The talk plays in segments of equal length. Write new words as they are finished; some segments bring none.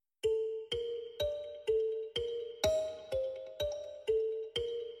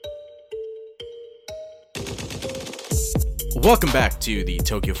Welcome back to the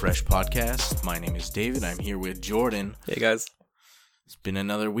Tokyo Fresh podcast. My name is David. I'm here with Jordan. Hey guys. It's been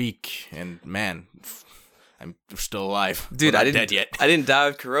another week, and man, I'm still alive. Dude, I'm I not didn't dead yet. I didn't die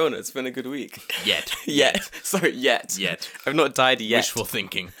of corona. It's been a good week. Yet. Yet. Sorry, yet. Yet. I've not died yet. Wishful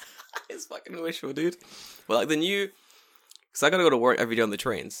thinking. It's fucking wishful, dude. Well, like because I gotta go to work every day on the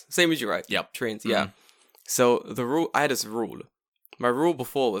trains. Same as you, right? Yep. Trains, yeah. So I had this rule. My rule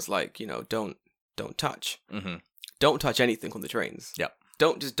before was like, don't touch. Mm-hmm. Don't touch anything on the trains. Yep.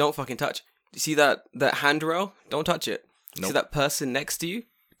 Don't fucking touch. You see that handrail? Don't touch it. Nope. See that person next to you?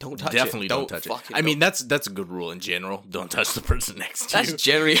 Don't touch Definitely it. don't touch it. I mean, that's a good rule in general. Don't touch the person next to you. That's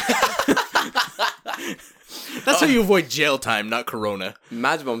generally... That's how you avoid jail time, not corona.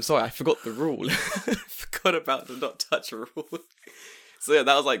 Madam, I'm sorry, I forgot the rule. Forgot about the not touch rule. So yeah,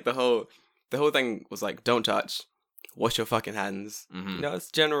 that was like the whole thing was like, don't touch, wash your fucking hands. Mm-hmm. It's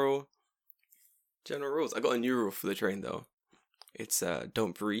general rules. I got a new rule for the train though. It's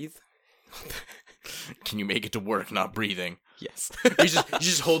don't breathe. Can you make it to work not breathing? Yes. You're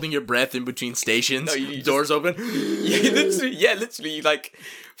just holding your breath in between stations. No, you doors open. literally, like.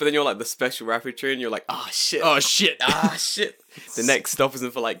 But then you're like the special rapid train. You're like, oh shit. The next stop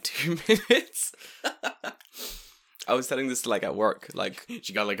isn't for like 2 minutes. I was telling this like at work, like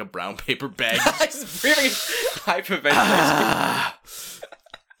She got like a brown paper bag. it's really hyperventilating.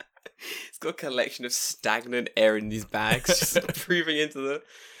 It's got a collection of stagnant air in these bags, just breathing into the.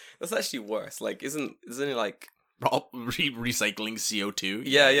 That's actually worse. Like, isn't it like recycling CO2?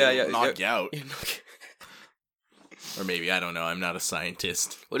 Yeah. Knock you out. Yeah, Or maybe, I don't know, I'm not a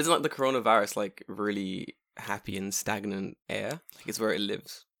scientist. Well, isn't like the coronavirus like really happy and stagnant air? Like it's where it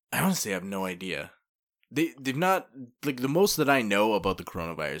lives. I honestly have no idea. They've not, like, the most that I know about the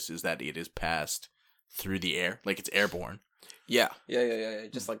coronavirus is that it is passed through the air, like it's airborne. Yeah.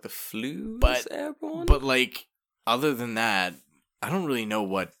 Just like the flu But- is airborne. But, like, other than that, I don't really know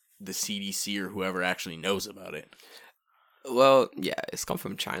what the CDC or whoever actually knows about it. Well, yeah, it's come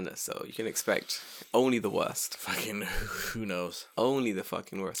from China, so you can expect only the worst. Fucking, who knows? Only the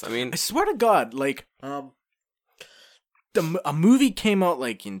fucking worst. I mean, I swear to God, like, a movie came out,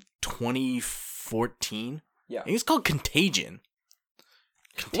 like, in 2014. yeah. I think it's called Contagion.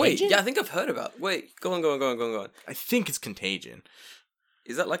 Wait, yeah, I think I've heard about. Wait, go on. I think it's Contagion.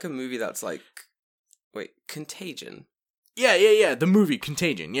 Is that like a movie that's like, wait, Contagion? Yeah. The movie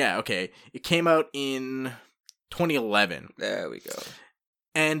Contagion. Yeah, okay. It came out in 2011. There we go.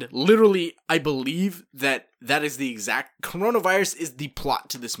 And literally, I believe that is the exact... Coronavirus is the plot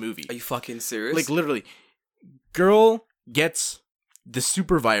to this movie. Are you fucking serious? Like, literally. Girl gets the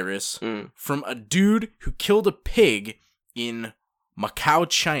super virus Mm. from a dude who killed a pig in Macau,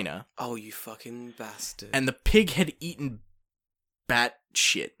 China. Oh, you fucking bastard. And the pig had eaten bat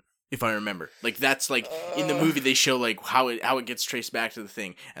shit, if I remember. Like, that's like in the movie they show like how it gets traced back to the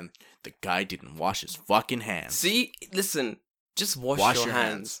thing, and the guy didn't wash his fucking hands. See, listen, just wash your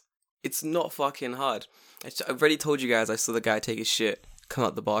hands. It's not fucking hard. I've already told you guys I saw the guy take his shit, come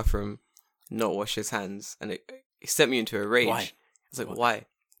out the bathroom, not wash his hands, and it sent me into a rage. Why? I was like, why? You know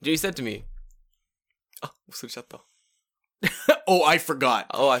what he said to me? Oh, Oh, I forgot.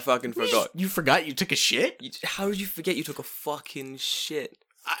 Oh, I fucking forgot. You forgot you took a shit? How did you forget you took a fucking shit?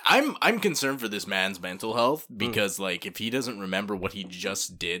 I'm concerned for this man's mental health because like if he doesn't remember what he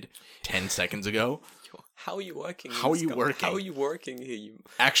just did 10 seconds ago. How are you working? How are you working? How are you working here?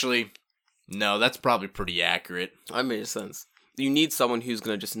 Actually, no, that's probably pretty accurate. That makes sense. You need someone who's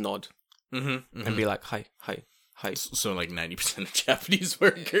gonna just nod And and be like, hi. So like 90% of Japanese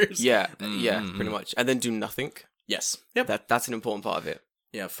workers. Yeah, pretty much. And then do nothing. Yes. Yep. That's an important part of it.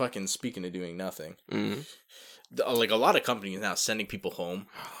 Yeah, fucking speaking of doing nothing. Mm-hmm. Like a lot of companies now sending people home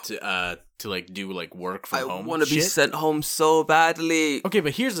to like do like work from home. I want to be shit. sent home so badly. Okay,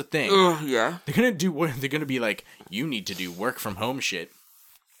 but here's the thing. Yeah. They're gonna be like, you need to do work from home shit.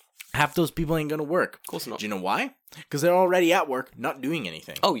 Half those people ain't gonna work. Of course not. Do you know why? Because they're already at work, not doing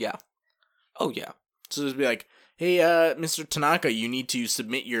anything. Oh yeah. So just be like, hey, Mr. Tanaka, you need to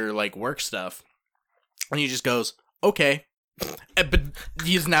submit your like work stuff, and he just goes, okay, but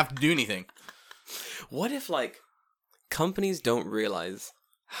he doesn't have to do anything. What if like companies don't realize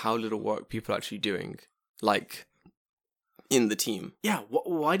how little work people are actually doing, like in the team? Yeah.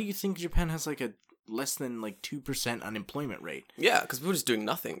 Why do you think Japan has like a less than like 2% unemployment rate? Yeah, because people are just doing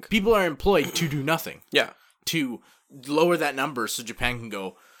nothing. People are employed to do nothing. Yeah. To lower that number so Japan can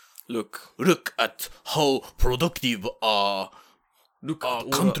go, Look at how productive our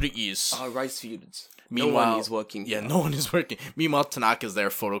country is. Our rice fields. Meanwhile, no one is working. Yeah, no one is working. Meanwhile, Tanaka's there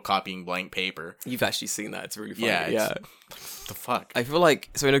photocopying blank paper. You've actually seen that. It's really funny. Yeah. The fuck? I feel like,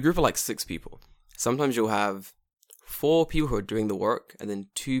 so in a group of like 6 people, sometimes you'll have 4 people who are doing the work and then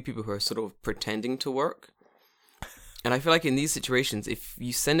 2 people who are sort of pretending to work. And I feel like in these situations, if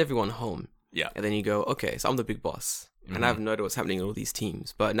you send everyone home, and then you go, okay, so I'm the big boss, and I have no idea what's happening in all these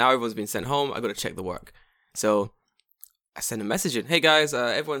teams, but now everyone's been sent home, I got to check the work. So I send a message in, hey guys,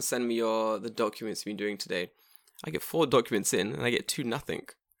 everyone send me the documents you've been doing today. I get 4 documents in, and I get 2 nothing.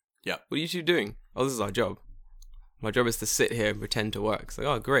 Yeah. What are you 2 doing? Oh, this is our job. My job is to sit here and pretend to work. It's like,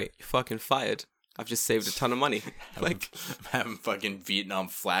 oh, great, you're fucking fired. I've just saved a ton of money. Like, I'm having fucking Vietnam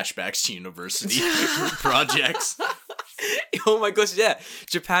flashbacks to university projects. Oh my gosh, yeah.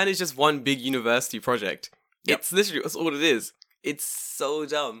 Japan is just one big university project. Yep. It's literally, that's all it is. It's so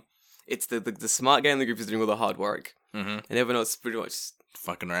dumb. It's the smart guy in the group is doing all the hard work. And everyone else is pretty much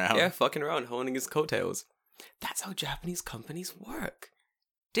fucking around. Yeah, fucking around, honing his coattails. That's how Japanese companies work.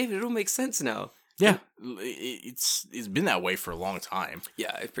 David, it all makes sense now. Yeah, it's been that way for a long time.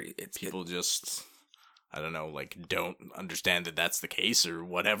 Yeah, it's people just, I don't know, like, don't understand that that's the case or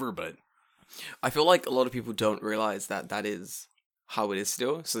whatever, but I feel like a lot of people don't realize that is how it is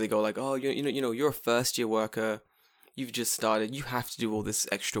still. So they go like, oh, you know, you're a first year worker, you've just started, you have to do all this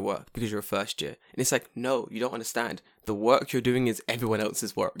extra work because you're a first year. And it's like, no, you don't understand. The work you're doing is everyone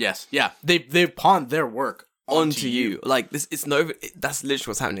else's work. Yes, yeah, they've pawned their work onto you. Like, this, that's literally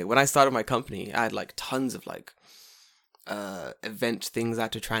what's happening. When I started my company, I had like tons of like event things I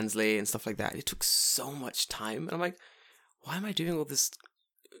had to translate and stuff like that. It took so much time, and I'm like, why am I doing all this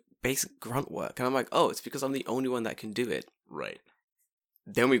basic grunt work? And I'm like, oh, it's because I'm the only one that can do it. Right.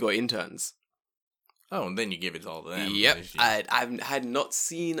 Then we got interns. Oh, and then you give it all to them. Yep. I had not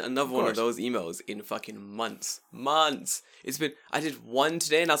seen another one of those emails in fucking months. I did one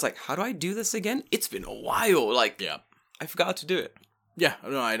today, and I was like, how do I do this again? It's been a while. Like, yeah, I forgot to do it. Yeah,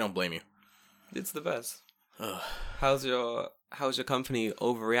 no, I don't blame you. It's the best. How's your company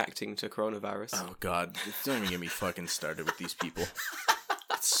overreacting to coronavirus? Oh God, don't even get me fucking started with these people.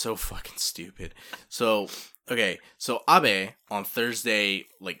 It's so fucking stupid. So, okay, so Abe on Thursday,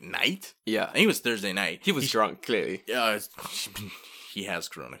 like, night? Yeah. I think it was Thursday night. He was drunk, clearly. Yeah, he has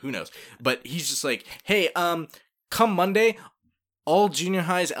corona. Who knows? But he's just like, hey, come Monday, all junior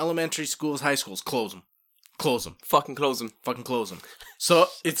highs, elementary schools, high schools, close them. Close them. Fucking close them. Fucking close them. So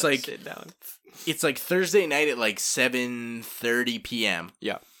it's like, sit down. It's like Thursday night at like 7:30 p.m.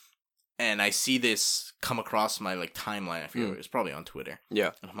 Yeah. And I see this come across my like timeline. I forget it was probably on Twitter.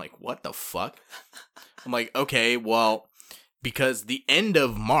 Yeah. And I'm like, what the fuck? I'm like, okay, well, because the end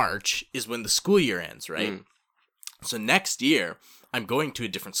of March is when the school year ends, right? So next year, I'm going to a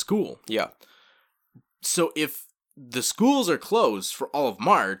different school. Yeah. So if the schools are closed for all of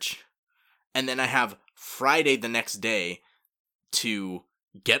March, and then I have Friday the next day to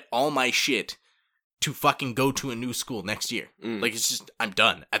get all my shit to fucking go to a new school next year. Like, it's just, I'm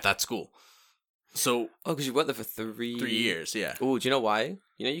done at that school. So... Oh, because you worked there for 3 years, yeah. Oh, do you know why?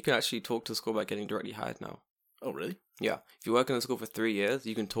 You know, you can actually talk to the school about getting directly hired now. Oh, really? Yeah. If you work in a school for 3 years,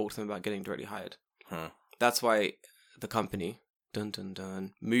 you can talk to them about getting directly hired. Huh. That's why the company,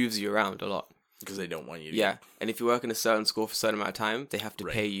 moves you around a lot. Because they don't want you to... Yeah. And if you work in a certain school for a certain amount of time, they have to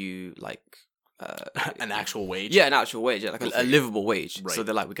pay you, like... an actual wage? Yeah, an actual wage. Yeah, like a livable wage. Right. So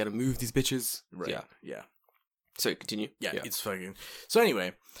they're like, we gotta move these bitches. Right. Yeah. Yeah. So continue. Yeah, it's fucking... So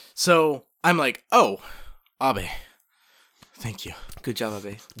anyway, so I'm like, oh, Abe, thank you. Good job,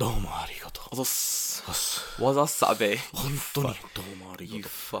 Abe. Domo arigato. Abe. You You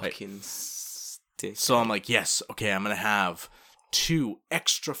fucking stick. So I'm like, yes, okay, I'm gonna have 2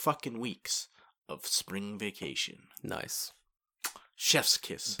 extra fucking weeks of spring vacation. Nice. Chef's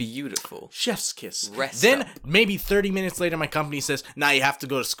kiss. Beautiful. Chef's kiss. Rest then up. maybe 30 minutes later, my company says, "Now you have to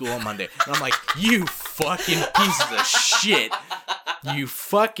go to school on Monday." And I'm like, "You fucking pieces of shit! You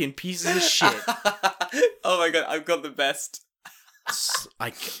fucking pieces of shit!" Oh my god, I've got the best.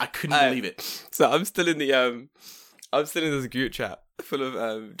 I couldn't believe it. So I'm still in this group chat full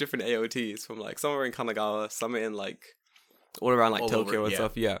of different AOTs from like somewhere in Kanagawa, some in like all around like all Tokyo over, and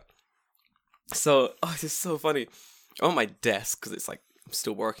stuff. Yeah. So this is so funny. I'm on my desk because it's like I'm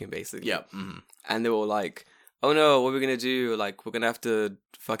still working basically. Yeah. Mm-hmm. And they were like, "Oh no, what are we gonna do? Like, we're gonna have to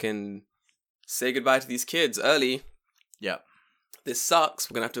fucking say goodbye to these kids early. Yeah. This sucks.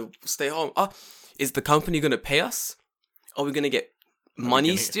 We're gonna have to stay home. Oh, is the company gonna pay us? Are we gonna get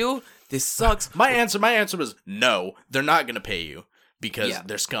money still? This sucks." My answer was no. They're not gonna pay you because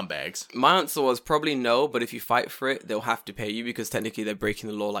they're scumbags. My answer was probably no, but if you fight for it, they'll have to pay you because technically they're breaking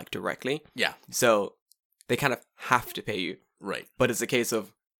the law like directly. Yeah. So they kind of have to pay you. Right. But it's a case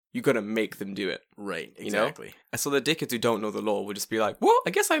of you gotta make them do it. Right. You know? Exactly. And so the dickheads who don't know the law will just be like, "Well, I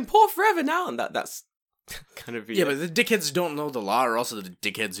guess I'm poor forever now," and that's kind of be. Yeah, but the dickheads who don't know the law are also the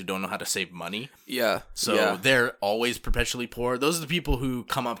dickheads who don't know how to save money. Yeah. So they're always perpetually poor. Those are the people who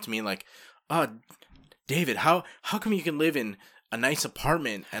come up to me like, "Oh, David, how come you can live in a nice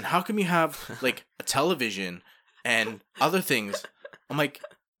apartment and how come you have like a television and other things?" I'm like,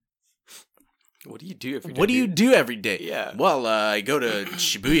 what do you do every day? What do you do every day? Yeah. Well, I go to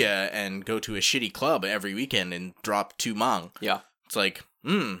Shibuya and go to a shitty club every weekend and drop 2 mang. Yeah. It's like,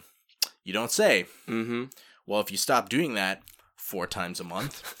 you don't say. Mm-hmm. Well, if you stop doing that 4 times a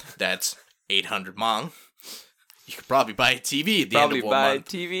month, that's 800 mang. You could probably buy a TV at the end of 1 month. Probably buy a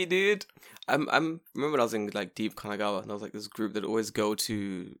TV, dude. I'm remember when I was in like deep Kanagawa and I was like this group that always go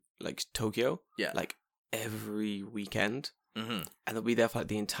to like Tokyo. Yeah. Like every weekend. Mm-hmm. And they'll be there for like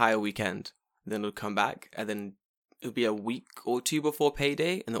the entire weekend. Then they'll come back and then it'll be a week or 2 before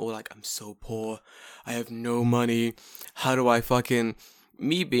payday and they're all like, I'm so poor. I have no money. How do I fucking...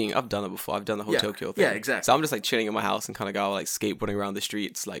 I've done it before. I've done the whole Tokyo thing. Yeah, exactly. So I'm just like chilling in my house and kind of go like skateboarding around the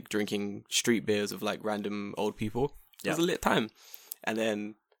streets, like drinking street beers with like random old people. It was a lit time. And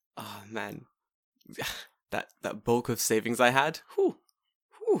then, oh man, that bulk of savings I had,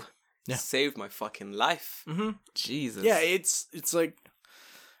 saved my fucking life. Mm-hmm. Jesus. Yeah, it's like,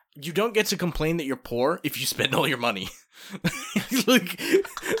 you don't get to complain that you're poor if you spend all your money. like,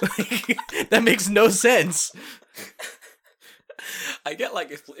 that makes no sense. I get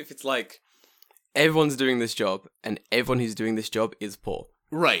like if it's like everyone's doing this job and everyone who's doing this job is poor.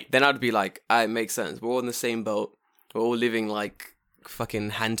 Right. Then I'd be like, it makes sense. We're all in the same boat. We're all living like fucking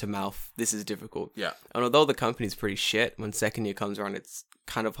hand to mouth. This is difficult. Yeah. And although the company's pretty shit, when second year comes around, it's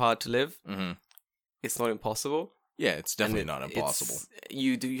kind of hard to live. Mm-hmm. It's not impossible. Yeah, it's definitely not impossible.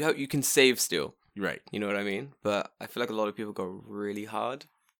 You can save still. Right. You know what I mean? But I feel like a lot of people go really hard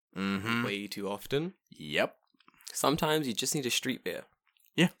way too often. Yep. Sometimes you just need a street beer.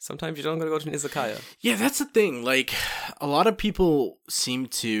 Yeah. Sometimes you don't gotta go to an izakaya. Yeah, that's the thing. Like, a lot of people seem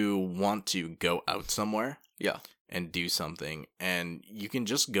to want to go out somewhere. Yeah. And do something. And you can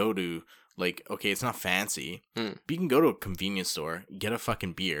just go to, like, okay, it's not fancy, but you can go to a convenience store, get a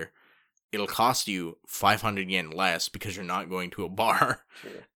fucking beer. It'll cost you 500 yen less because you're not going to a bar.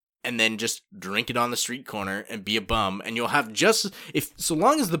 Sure. And then just drink it on the street corner and be a bum. And you'll have so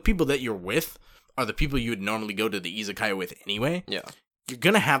long as the people that you're with are the people you would normally go to the izakaya with anyway. Yeah. You're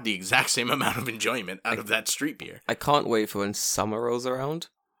going to have the exact same amount of enjoyment out of that street beer. I can't wait for when summer rolls around.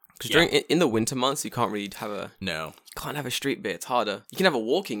 Because in the winter months, you can't really have You can't have a street beer. It's harder. You can have a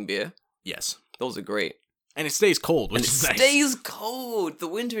walking beer. Yes. Those are great. And it stays cold, which is nice. It stays cold. The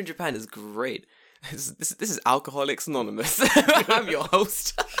winter in Japan is great. This is Alcoholics Anonymous. I'm your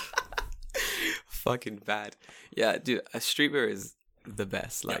host. Fucking bad. Yeah, dude, a street beer is the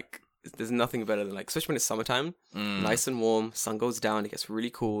best. Like, there's nothing better than, like, especially when it's summertime, nice and warm, sun goes down, it gets really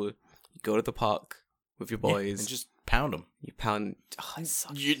cool. You go to the park with your boys. And just pound them. You pound... Oh,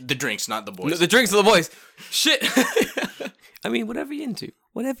 the drinks, not the boys. No, the drinks are the boys. Shit. I mean, whatever you're into.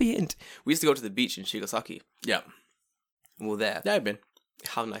 Whatever you're into. We used to go to the beach in Shigasaki. Yeah. And we're there. Yeah, I've been.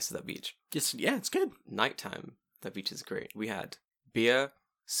 How nice is that beach? Yeah, it's good. Nighttime, that beach is great. We had beer,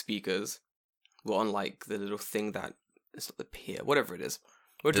 speakers. We're on, like, the little thing that... It's not the pier, whatever it is.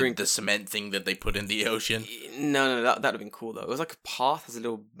 We're drinking... The cement thing that they put in the ocean? No, that would have been cool, though. It was like a path, has a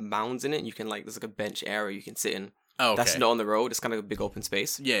little mounds in it, and you can, like... There's, like, a bench area you can sit in. Oh, okay. That's not on the road. It's kind of a big open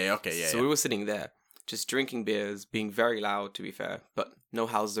space. Yeah, okay, yeah. So we were sitting there, just drinking beers, being very loud, to be fair, but no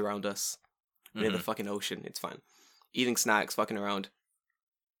houses around us. Near the fucking ocean, it's fine. Eating snacks, fucking around.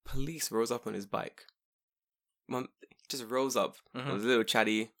 Police rose up on his bike. Mom just rose up. Was a little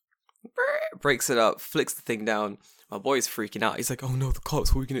chatty. Breaks it up, flicks the thing down. My boy's freaking out. He's like, "Oh no, the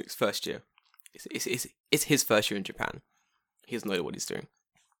cops! What are we gonna do?" It's first year. It's his first year in Japan. He doesn't know what he's doing.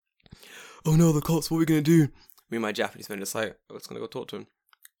 Oh no, the cops! What are we gonna do? Me and my Japanese friend just like, I was gonna go talk to him.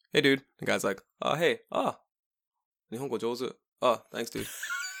 Hey, dude. The guy's like, hey, Nihongo jozu. Oh, thanks, dude.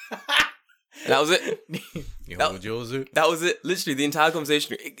 And that was it. That was it. Literally, the entire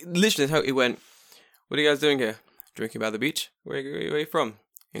conversation. Literally, how it went. What are you guys doing here? Drinking by the beach? Where are you from?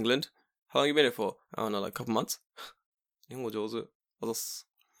 England? How long you been here for? I don't know, like a couple months. Nihongo jozu.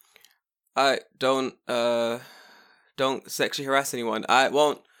 I don't sexually harass anyone. I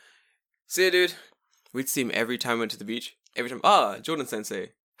won't. See you, dude. We'd see him every time we went to the beach. Every time. Jordan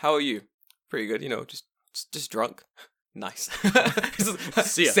Sensei. How are you? Pretty good. You know, just drunk. Nice.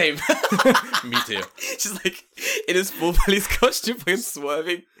 See ya. Same. Me too. Just like in his full police costume, fucking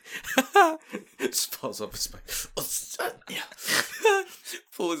swerving. Just pulls up his bike. Yeah.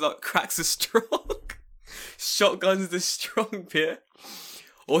 Pulls out, cracks a strong. Shotguns the strong beer.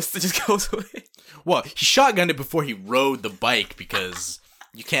 Oyster just goes away. Well, he shotgunned it before he rode the bike because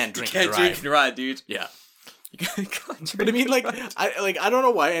You can't drink and drive, dude. Yeah. You can't drink. But I mean, I don't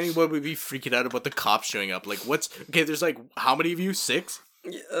know why anyone would be freaking out about the cops showing up. Like, there's like, how many of you? 6?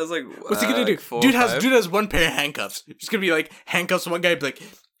 Yeah, I was like, what's he gonna do? Like Dude has one pair of handcuffs. He's gonna be like, handcuffs one guy, be like,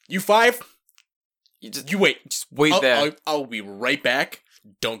 you 5? You wait. Just wait there. I'll be right back.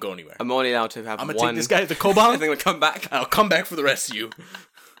 Don't go anywhere. I'm only allowed to have I'm one. gonna take this guy to the Koban. I'm gonna come back. I'll come back for the rest of you.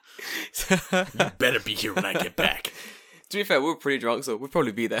 You better be here when I get back. To be fair, we were pretty drunk, so we'll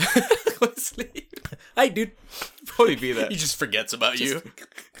probably be there. Honestly. Hi, dude. Probably be there. He just forgets about you.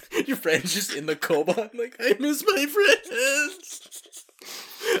 Your friend's just in the Koban, like, I miss my friends.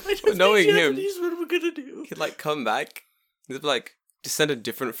 I don't knowing him, what am I gonna do? He'd like come back. He'd be like, just send a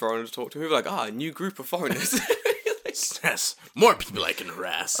different foreigner to talk to him. He'd be like, a new group of foreigners. Yes, more people I can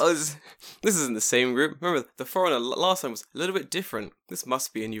harass. Oh, this isn't the same group. Remember, the foreigner last time was a little bit different. This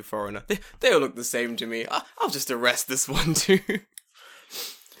must be a new foreigner. They all look the same to me. I'll just arrest this one too.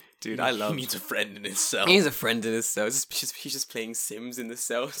 Dude, I love. He needs a friend in his cell. He needs a friend in his cell. He's just playing Sims in the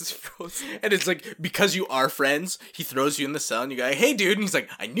cell. And it's like, because you are friends, he throws you in the cell and you go, hey dude, and he's like,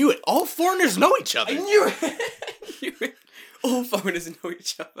 I knew it. All foreigners know each other. I knew it. All foreigners know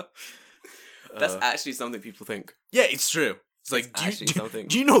each other. That's actually something people think. Yeah, it's true. It's like,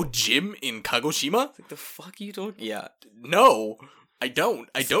 do you know Jim in Kagoshima? Like, the fuck are you talking? Yeah. No, I don't.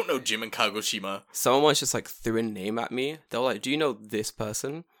 I don't know Jim in Kagoshima. Someone once just like threw a name at me. They were like, do you know this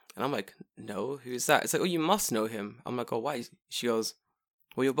person? And I'm like, no, who's that? It's like, oh, you must know him. I'm like, oh, why? She goes,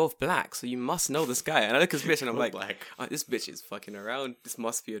 well, you're both black, so you must know this guy. And I look at this bitch and I'm like, oh, this bitch is fucking around. This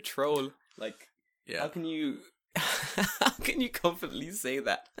must be a troll. Like, yeah. How can you confidently say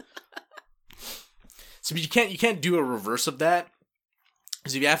that? So you can't do a reverse of that.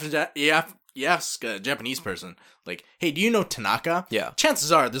 Because if you ask a Japanese person, like, hey, do you know Tanaka? Yeah.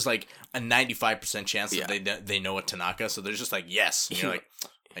 Chances are there's like a 95% chance that they know a Tanaka. So they're just like, yes. And you're like,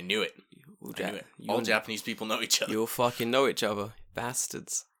 I knew it. I knew it. All Japanese people know each other. You'll fucking know each other.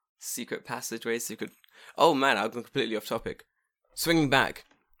 Bastards. Secret passageways, secret... Oh man, I've gone completely off topic. Swinging back.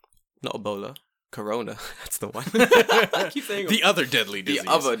 Not Ebola. Corona. That's the one. I keep saying the other deadly disease.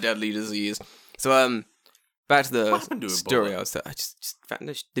 The other deadly disease. So, back to the story. I just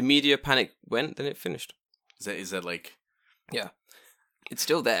vanished. The media panic went, then it finished. Is that like... Yeah. It's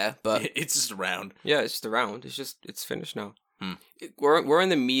still there, but... It's just around. Yeah, it's just around. It's finished now. We're in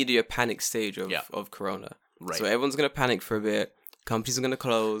the media panic stage of Corona. Right. So everyone's going to panic for a bit. Companies are going to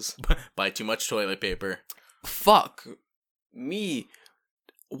close. Buy too much toilet paper. Fuck me.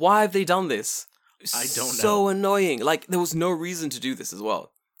 Why have they done this? I don't know. So annoying. Like, there was no reason to do this as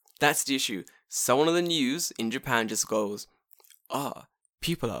well. That's the issue. Someone on the news in Japan just goes,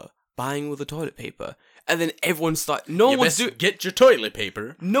 people are buying all the toilet paper. And then everyone no one was doing... Get your toilet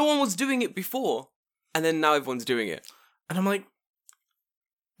paper. No one was doing it before. And then now everyone's doing it. And I'm like,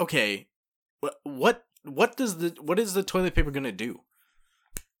 okay, what is the toilet paper gonna do?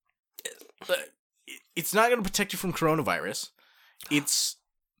 It's not gonna protect you from coronavirus. It's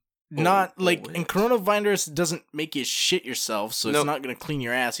not and coronavirus doesn't make you shit yourself, so it's not gonna clean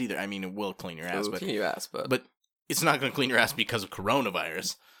your ass either. I mean, it will clean your ass, but it's not gonna clean your ass because of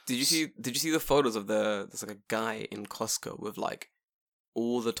coronavirus. Did you see the photos of there's like a guy in Costco with like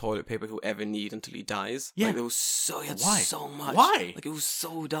all the toilet paper he'll ever need until he dies? Yeah. Like, he had so much. Why? Like, it was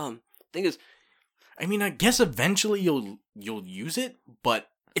so dumb. Thing is, I mean, I guess eventually you'll use it, but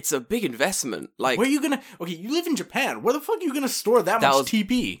it's a big investment. Like, where are you gonna... Okay, you live in Japan. Where the fuck are you gonna store that much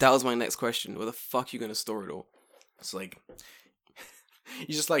TP? That was my next question. Where the fuck are you gonna store it all? It's like...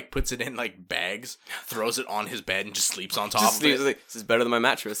 He just, like, puts it in, like, bags, throws it on his bed, and just sleeps on top of it. Like, this is better than my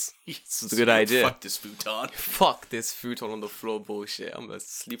mattress. This is a good idea. Fuck this futon. Fuck this futon on the floor bullshit. I'm gonna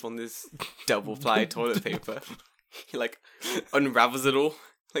sleep on this double-ply toilet paper. He, like, unravels it all,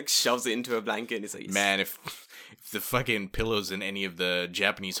 like, shoves it into a blanket, and he's like... Man, if the fucking pillows in any of the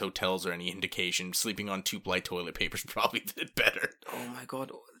Japanese hotels are any indication, sleeping on 2-ply toilet paper is probably better. Oh my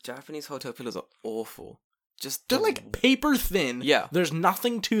god, Japanese hotel pillows are awful. They're like paper thin. Yeah. There's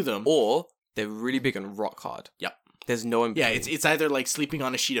nothing to them. Or they're really big and rock hard. Yep. There's no in between. Yeah, it's either like sleeping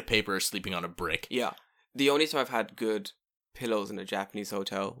on a sheet of paper or sleeping on a brick. Yeah. The only time I've had good pillows in a Japanese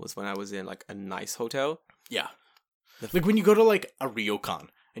hotel was when I was in like a nice hotel. Yeah. Like when you go to like a ryokan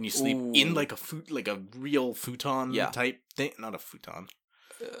and you sleep in like a real futon type thing. Not a futon.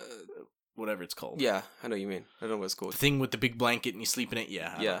 Whatever it's called. Yeah, I know what you mean. I don't know what it's called. The thing with the big blanket and you sleep in it.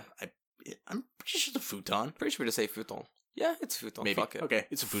 Yeah. Yeah. I'm pretty sure it's a futon. Pretty sure to say futon. Yeah, it's a futon. Maybe. Fuck it. Okay,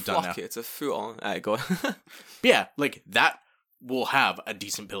 it's a futon Fuck now. it, it's a futon. Alright, go on. Yeah, like that will have a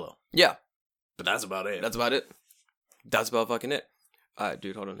decent pillow. Yeah. But that's about it. That's about it. That's about fucking it. Alright,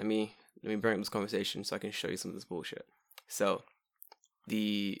 dude, hold on. Let me bring up this conversation so I can show you some of this bullshit. So,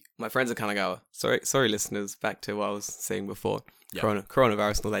 my friends in Kanagawa. Sorry, listeners. Back to what I was saying before. Yeah.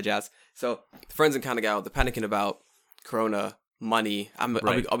 Coronavirus and all that jazz. So friends in Kanagawa, they're panicking about Corona, money. Are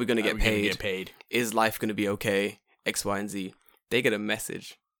we going to get paid? Is life going to be okay? X, Y, and Z. They get a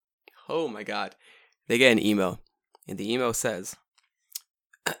message. Oh my God. They get an email. And the email says,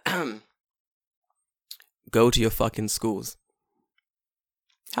 go to your fucking schools.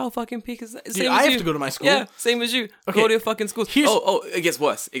 How fucking peak is that? Dude, I have to go to my school? Yeah, same as you. Okay. Go to your fucking schools. It gets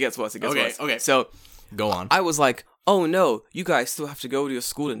worse. It gets worse. Okay. So, go on. I was like, oh no, you guys still have to go to your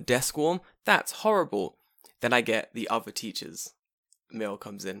school and desk warm? That's horrible. Then I get the other teacher's mail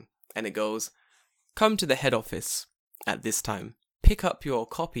comes in, and it goes, come to the head office at this time. Pick up your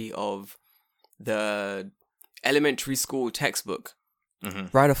copy of the elementary school textbook. Mm-hmm.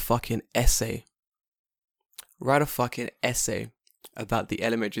 Write a fucking essay about the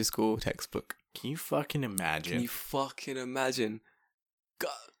elementary school textbook. Can you fucking imagine?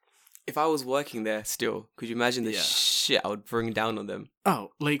 God, if I was working there still, could you imagine the shit I would bring down on them?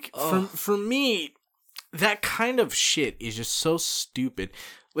 Oh, like, for me, that kind of shit is just so stupid.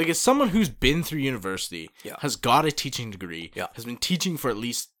 Like, as someone who's been through university, has got a teaching degree, has been teaching for at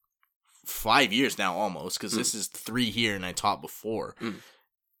least 5 years now almost, because this is 3 here and I taught before.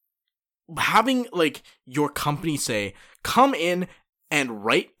 Having, like, your company say, come in and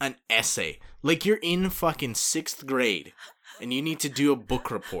write an essay. Like, you're in fucking 6th grade and you need to do a book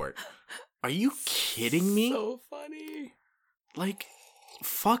report. Are you kidding me? So funny. Like,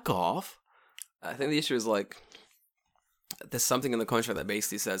 fuck off. I think the issue is, like, there's something in the contract that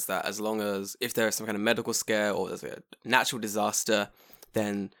basically says that as long as, if there's some kind of medical scare or there's a natural disaster,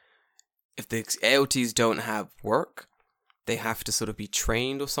 then if the AOTs don't have work, they have to sort of be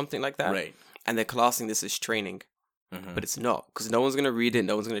trained or something like that. Right. And they're classing this as training. Mm-hmm. But it's not, because no one's going to read it,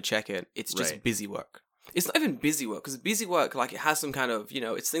 no one's going to check it. It's just busy work. It's not even busy work, because busy work, like, it has some kind of,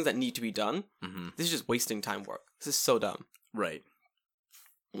 it's things that need to be done. Mm-hmm. This is just wasting time work. This is so dumb. Right.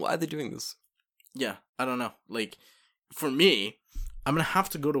 Why are they doing this? Yeah, I don't know. Like, for me, I'm going to have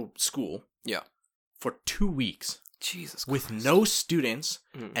to go to school. Yeah. For 2 weeks. Jesus Christ. With no students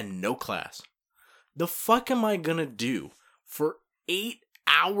and no class. The fuck am I going to do for 8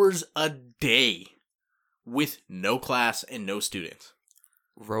 hours a day with no class and no students?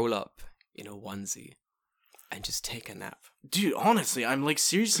 Roll up in a onesie and just take a nap. Dude, honestly, I'm like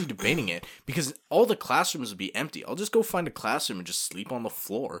seriously debating it, because all the classrooms would be empty. I'll just go find a classroom and just sleep on the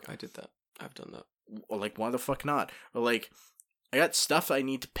floor. I did that. I've done that. Or like, why the fuck not? Or like, I got stuff I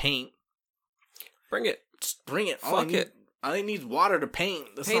need to paint. Bring it. Just bring it. Fuck it. I need water to paint.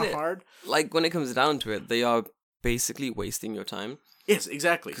 That's paint not hard. Like, when it comes down to it, they are basically wasting your time. Yes,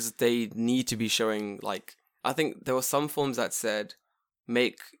 exactly. Because they need to be showing, like, I think there were some forms that said,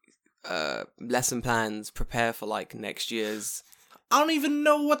 make lesson plans, prepare for, like, next year's. I don't even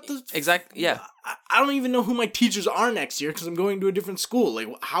know what the... Exactly, yeah. I don't even know who my teachers are next year, because I'm going to a different school. Like,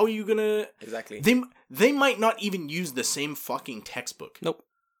 how are you gonna... Exactly. They might not even use the same fucking textbook. Nope.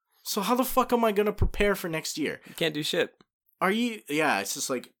 So how the fuck am I gonna prepare for next year? You can't do shit. Are you... Yeah, it's just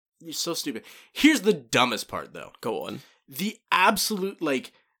like, you're so stupid. Here's the dumbest part, though. Go on. The absolute,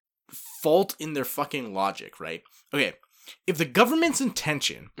 like, fault in their fucking logic, right? Okay, if the government's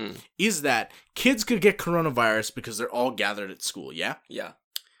intention is that kids could get coronavirus because they're all gathered at school, yeah? Yeah.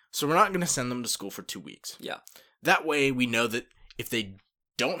 So we're not going to send them to school for 2 weeks. Yeah. That way we know that if they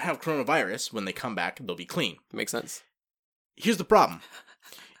don't have coronavirus, when they come back, they'll be clean. Makes sense. Here's the problem.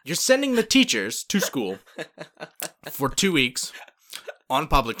 You're sending the teachers to school for 2 weeks on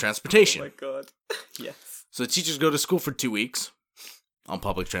public transportation. Oh my god. Yes. So the teachers go to school for 2 weeks on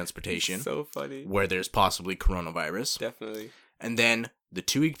public transportation. So funny. Where there's possibly coronavirus. Definitely. And then the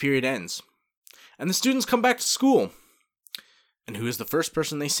 2 week period ends. And the students come back to school. And who is the first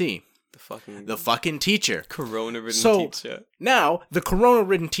person they see? The fucking teacher. Corona-ridden teacher. Now, the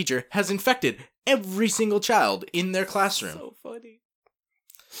corona-ridden teacher has infected every single child in their classroom. So funny.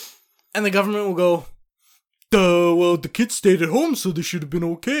 And the government will go, duh, well, the kids stayed at home, so they should have been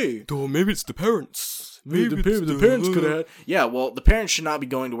okay. Duh, maybe it's the parents. Maybe the parents could have. Yeah, well, the parents should not be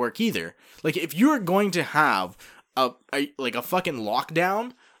going to work either. Like, if you're going to have a fucking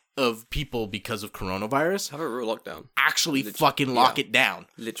lockdown of people because of coronavirus, have a real lockdown. Actually, fucking lock it down.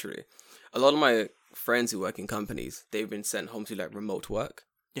 Literally. A lot of my friends who work in companies, they've been sent home to, like, remote work.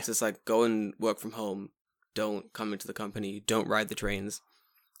 Yeah. So it's like, go and work from home. Don't come into the company. Don't ride the trains.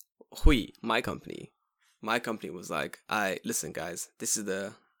 My company was like, listen, guys, this is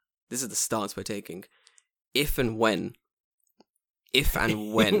the stance we're taking. If and when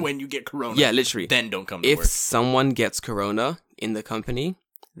when you get corona, yeah, literally, then don't come to work. If someone gets corona in the company,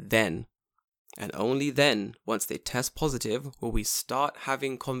 then And only then, once they test positive, will we start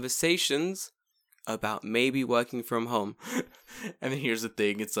having conversations about maybe working from home. And then here's the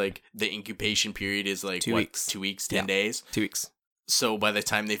thing. It's like the incubation period is like 2 weeks. 2 weeks, 10 days. 2 weeks. So by the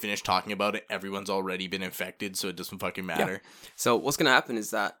time they finish talking about it, everyone's already been infected, so it doesn't fucking matter. Yeah. So what's going to happen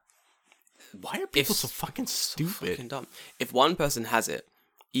is that... Why are people so fucking stupid? So fucking dumb. If one person has it,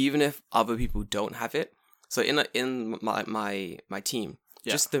 even if other people don't have it, so in my team,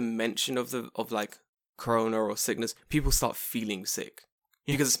 just the mention of like corona or sickness, people start feeling sick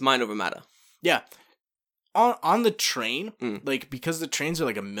because it's mind over matter. Yeah. On the train, like, because the trains are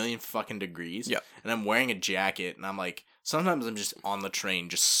like a million fucking degrees, and I'm wearing a jacket, and I'm like, sometimes I'm just on the train,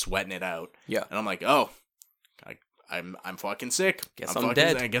 just sweating it out, and I'm like, oh, I'm fucking sick. I'm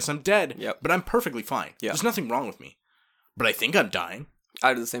dead. I guess I'm dead. Yep. But I'm perfectly fine. Yeah. There's nothing wrong with me. But I think I'm dying.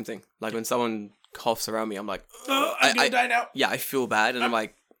 I do the same thing. Like when someone coughs around me, I'm like, I'm gonna die now. Yeah, I feel bad, and I'm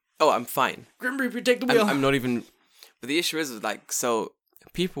like, oh, I'm fine. Grim Reaper, take the wheel. I'm not even. But the issue is like, so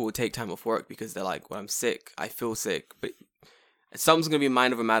people will take time off work because they're like, well, I'm sick. I feel sick. But some's gonna be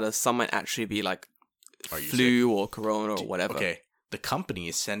mind over matter. Some might actually be like flu or corona or whatever. Okay, the company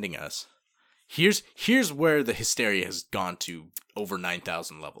is sending us. Here's where the hysteria has gone to over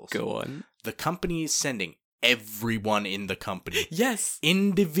 9,000 levels. Go on. The company is sending everyone in the company. Yes.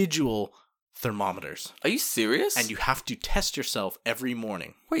 Individual thermometers. Are you serious? And you have to test yourself every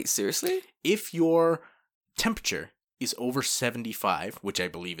morning. Wait, seriously? If your temperature is over 75, which I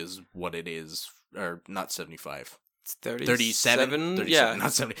believe is what it is, or not 75. It's 37? Yeah,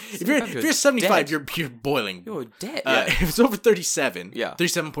 not 70. If you're 75, you're boiling. You're dead. If it's over 37,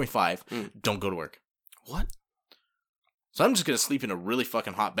 37.5, don't go to work. What? So I'm just going to sleep in a really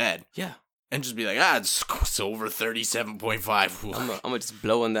fucking hot bed. Yeah. And just be like, it's over 37.5. I'm gonna just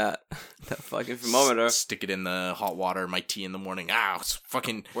blow on that fucking thermometer. Stick it in the hot water, my tea in the morning. It's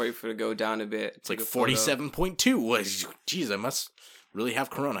fucking... Wait for it to go down a bit. It's like 47.2. Jeez, I must really have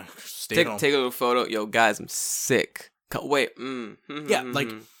corona. Stay home. Take a little photo. Yo, guys, I'm sick. Wait. Yeah,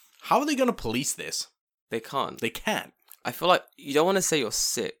 like, how are they gonna police this? They can't. They can't. I feel like you don't want to say you're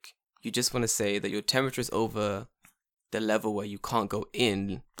sick. You just want to say that your temperature is over the level where you can't go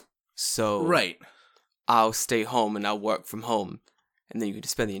in. So right, I'll stay home and I'll work from home, and then you can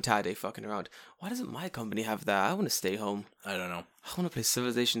just spend the entire day fucking around. Why doesn't my company have that? I want to stay home. I don't know. I want to play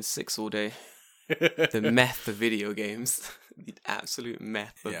Civilization 6 all day. The meth of video games. The absolute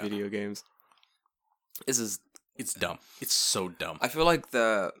meth of video games. It's dumb. It's so dumb. I feel like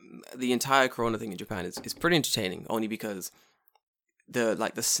the entire corona thing in Japan is pretty entertaining, only because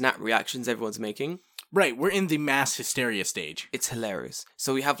the snap reactions everyone's making. Right, we're in the mass hysteria stage. It's hilarious.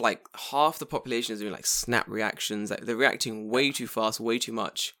 So we have like half the population is doing like snap reactions. Like they're reacting way too fast, way too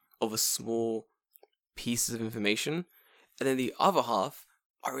much over small pieces of information. And then the other half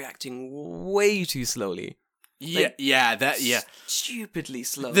are reacting way too slowly. Stupidly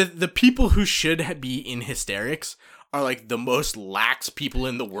slow. The people who should be in hysterics are like the most lax people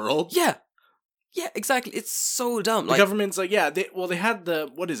in the world. Yeah, exactly. It's so dumb. The government's like, they had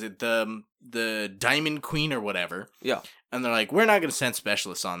the Diamond Queen or whatever. Yeah. And they're like, we're not going to send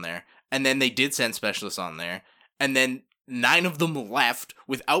specialists on there. And then they did send specialists on there. And then 9 of them left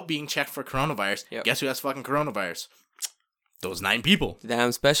without being checked for coronavirus. Yep. Guess who has fucking coronavirus? Those 9 people.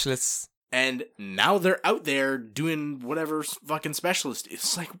 Damn specialists. And now they're out there doing whatever fucking specialist.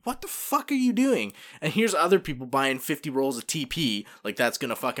 It's like, what the fuck are you doing? And here's other people buying 50 rolls of TP. Like, that's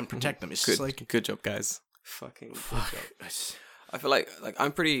gonna fucking protect them. It's just like... Good job, guys. Fucking good job. I feel like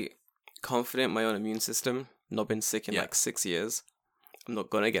I'm pretty confident in my own immune system. Not been sick in like 6 years. I'm not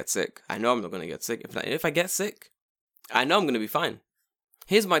gonna get sick. I know I'm not gonna get sick. If I get sick, I know I'm gonna be fine.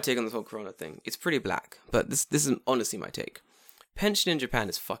 Here's my take on this whole corona thing. It's pretty black, but this is honestly my take. Pension in Japan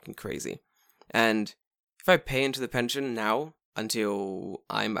is fucking crazy. And if I pay into the pension now until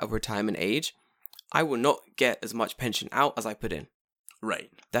I'm of retirement age, I will not get as much pension out as I put in.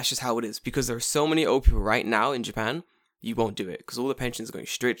 Right. That's just how it is. Because there are so many old people right now in Japan, you won't do it. Because all the pensions are going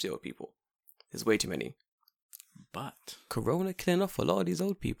straight to the old people. There's way too many. But corona killing off a lot of these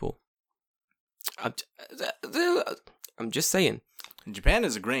old people. I'm just saying. Japan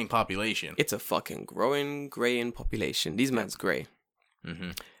is a graying population. It's a fucking graying population. These men's grey.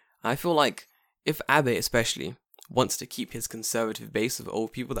 Mm-hmm. I feel like if Abe especially wants to keep his conservative base of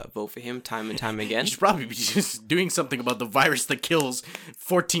old people that vote for him time and time again... He should probably be just doing something about the virus that kills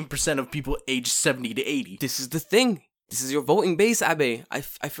 14% of people aged 70 to 80. This is the thing. This is your voting base, Abe. I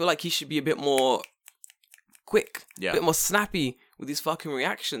feel like he should be a bit more quick. A bit more snappy with these fucking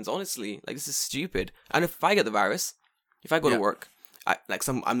reactions, honestly. Like, this is stupid. And if I get the virus, if I go to work...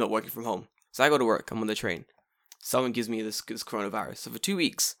 I'm not working from home. So I go to work, I'm on the train. Someone gives me this coronavirus. So for 2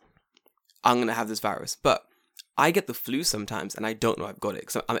 weeks, I'm going to have this virus. But I get the flu sometimes and I don't know I've got it.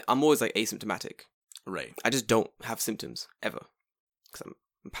 Because I'm always like asymptomatic. Right. I just don't have symptoms ever. Because I'm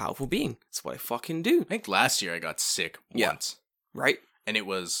a powerful being. That's what I fucking do. I think last year I got sick once. Right? And it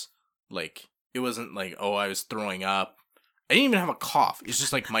was like, it wasn't like, oh, I was throwing up. I didn't even have a cough. It's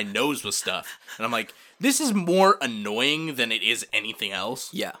just like my nose was stuffed. And I'm like, this is more annoying than it is anything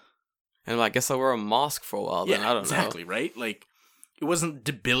else. Yeah. And I guess I'll wear a mask for a while then. I don't know. Exactly, right? Like, it wasn't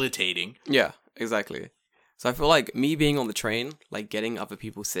debilitating. Yeah, exactly. So I feel like me being on the train, like getting other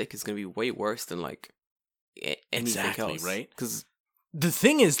people sick is going to be way worse than like anything else. Right? Because the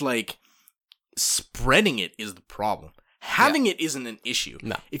thing is, like, spreading it is the problem. Having it isn't an issue.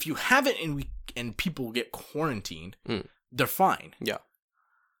 No. If you have it and people get quarantined, they're fine. Yeah.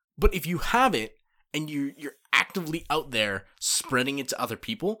 But if you have it and you're actively out there spreading it to other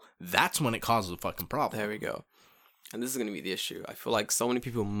people, that's when it causes a fucking problem. There we go. And this is going to be the issue. I feel like so many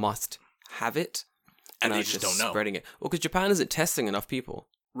people must have it, and they just don't know. Spreading it. Well, because Japan isn't testing enough people.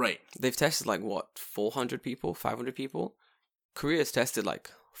 Right. They've tested like, what, 400 people, 500 people? Korea's tested like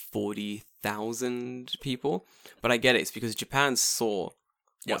 40,000 people. But I get it. It's because Japan saw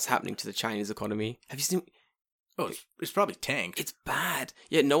what's happening to the Chinese economy. Have you seen... Oh, it's probably tanked. It's bad.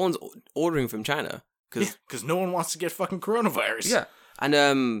 Yeah, no one's ordering from China. Because no one wants to get fucking coronavirus. Yeah.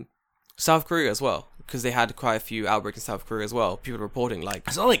 And South Korea as well. Because they had quite a few outbreaks in South Korea as well. People reporting like...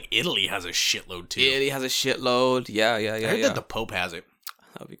 It's not like Italy has a shitload too. Italy has a shitload. Yeah. I heard that the Pope has it.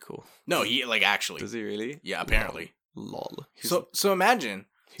 That'd be cool. No, he like actually. Does he really? Yeah, apparently. Lol. So imagine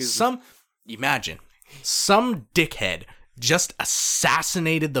some dickhead just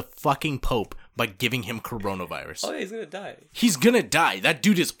assassinated the fucking Pope by giving him coronavirus. Oh, yeah, he's gonna die. He's gonna die. That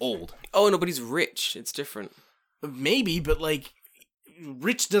dude is old. Oh, no, but he's rich. It's different. Maybe, but like,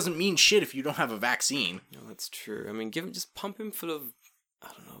 rich doesn't mean shit if you don't have a vaccine. No, that's true. I mean, just pump him full of, I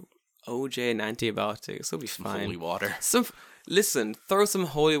don't know, OJ and antibiotics. He'll be fine. Holy water. Listen, throw some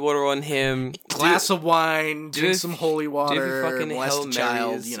holy water on him. Glass of wine, drink some holy water, fucking molest a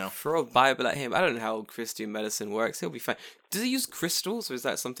child, Throw a Bible at him. I don't know how Christian medicine works. He'll be fine. Does he use crystals or is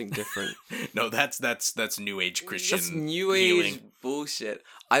that something different? No, that's New Age Christian. That's New Age healing. bullshit.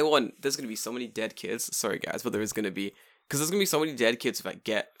 There's gonna be so many dead kids. Sorry guys, but there is gonna be, because there's gonna be so many dead kids if I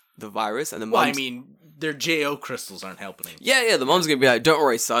get the virus and the Well, I mean, their JO crystals aren't helping him. Yeah, the mom's gonna be like, don't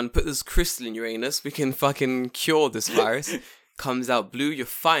worry, son, put this crystal in your anus. We can fucking cure this virus. Comes out blue, you're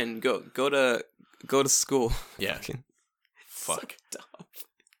fine. Go to school. Yeah. Fuck. So dumb.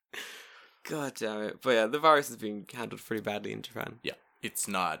 God damn it. But yeah, the virus is being handled pretty badly in Japan. Yeah, it's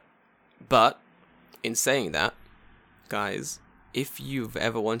not. But in saying that, guys, if you've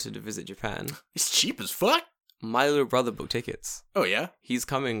ever wanted to visit Japan, it's cheap as fuck. My little brother booked tickets. Oh yeah? He's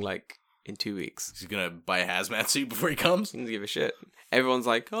coming like in 2 weeks. He's gonna buy a hazmat suit before he comes? He doesn't give a shit. Everyone's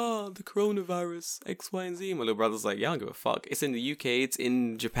like, oh, the coronavirus, X, Y, and Z. My little brother's like, yeah, I don't give a fuck. It's in the UK, it's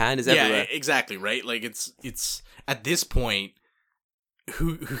in Japan, it's everywhere. Yeah, exactly, right? Like, it's at this point,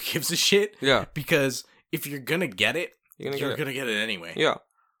 who gives a shit? Yeah. Because if you're gonna get it, you're gonna get it anyway. Yeah.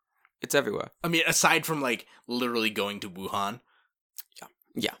 It's everywhere. I mean, aside from, like, literally going to Wuhan.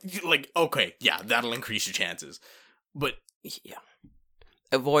 Yeah. Like, okay, yeah, that'll increase your chances. But, yeah.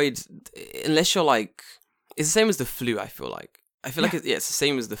 Avoid, unless you're like, it's the same as the flu, I feel like. It's the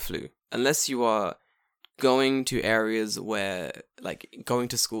same as the flu. Unless you are going to areas where, like, going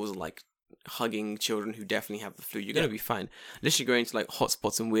to schools and, like, hugging children who definitely have the flu, you're going to be fine. Unless you're going to, like,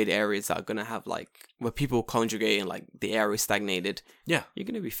 hotspots and weird areas that are going to have, like, where people congregate and, like, the air is stagnated. Yeah. You're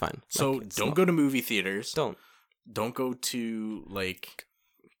going to be fine. So, don't go to movie theaters. Don't go to, like,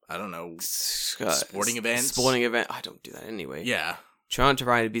 I don't know, sporting events. I don't do that anyway. Yeah. Trying to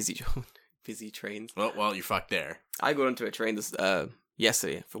ride a busy trains. Well, you're fucked there. I got onto a train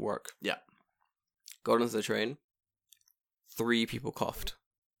yesterday for work. Yeah. Got onto the train. 3 people coughed.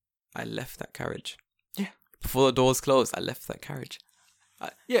 I left that carriage. Yeah. Before the doors closed, I left that carriage.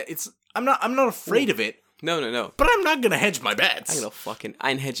 I'm not afraid of it. No. But I'm not gonna hedge my bets. I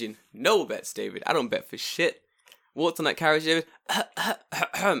ain't hedging no bets, David. I don't bet for shit. Walked on that carriage, David.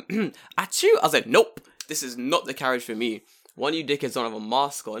 Achoo! I was like, nope. This is not the carriage for me. One of you dickheads don't have a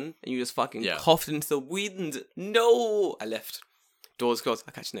mask on, and you just fucking coughed into the wind. No! I left. Doors closed.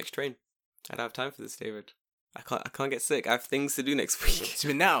 I'll catch the next train. I don't have time for this, David. I can't get sick. I have things to do next week.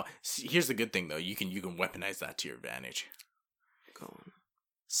 So now, here's the good thing though. You can weaponize that to your advantage. Go on.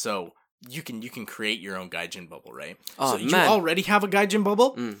 So you can create your own gaijin bubble, right? Oh, so man. you already have a gaijin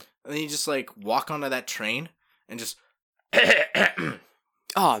bubble, and then you just like walk onto that train and just.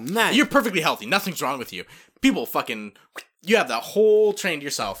 Oh man, you're perfectly healthy. Nothing's wrong with you. People fucking. You have that whole train to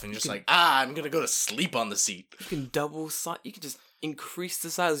yourself, and you're just like, I'm gonna go to sleep on the seat. You can double. You can just increase the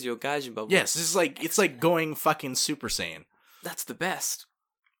size of your Gaijin bubble. Yes, it's like going fucking Super Saiyan. That's the best.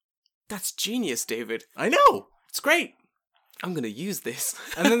 That's genius, David. I know. It's great. I'm gonna use this.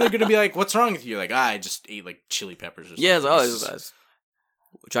 And then they're gonna be like, "What's wrong with you?" Like, I just ate like chili peppers or something. Yeah, I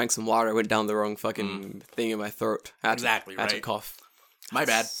drank some water, went down the wrong fucking thing in my throat. Had to cough. My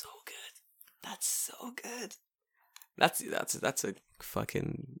bad. So good. That's so good. That's a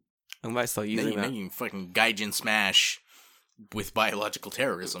fucking. I might start using that. You can fucking Gaijin smash with biological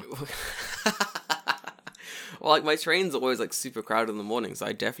terrorism. Well, like my train's always like super crowded in the morning, so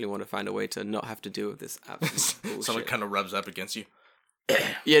I definitely want to find a way to not have to deal with this absolute bullshit. Someone kind of rubs up against you.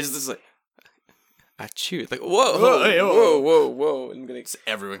 Yeah, just like I chew. Like whoa. I'm gonna.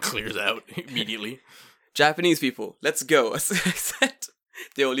 Everyone clears out immediately. Japanese people, let's go. I said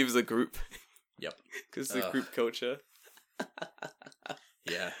they all leave as a group. Yep, because it's a group culture.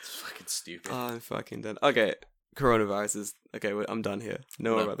 Yeah, it's fucking stupid. Oh, I'm fucking done. Okay, coronavirus is okay. I'm done here.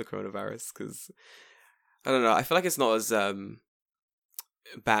 No more about the coronavirus because. I don't know. I feel like it's not as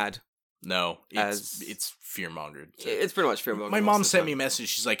bad. No, it's fear-mongered. So. It's pretty much fear-mongered. My mom sent me a message.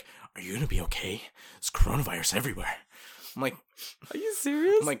 She's like, "Are you gonna be okay? There's coronavirus everywhere." I'm like, "Are you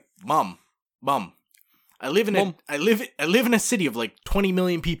serious?" I'm like, "Mom, I live in a city of like 20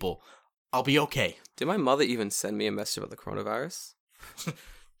 million people. I'll be okay." Did my mother even send me a message about the coronavirus?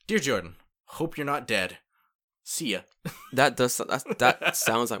 Dear Jordan, hope you're not dead. See ya. That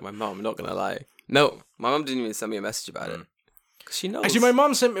sounds like my mom. I'm not gonna lie. No, my mom didn't even send me a message about it. Cause she knows. Actually, my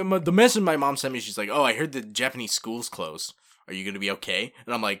mom sent me the message. My mom sent me. She's like, "Oh, I heard the Japanese schools closed. Are you gonna be okay?"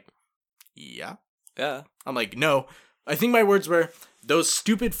 And I'm like, "Yeah." I'm like, "No." I think my words were, "Those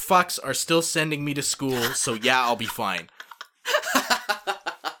stupid fucks are still sending me to school, so yeah, I'll be fine."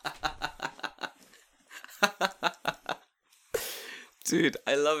 Dude,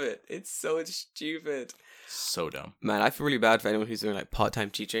 I love it. It's so stupid. So dumb. Man, I feel really bad for anyone who's doing like part-time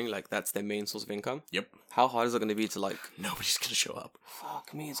teaching. Like that's their main source of income. Yep. How hard is it going to be to like... Nobody's going to show up.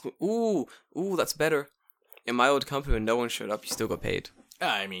 Fuck me. It's Ooh, that's better. In my old company, when no one showed up, you still got paid.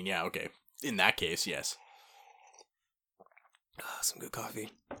 I mean, yeah, okay. In that case, yes. Some good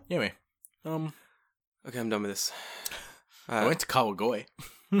coffee. Anyway, okay, I'm done with this. I went to Kawagoe.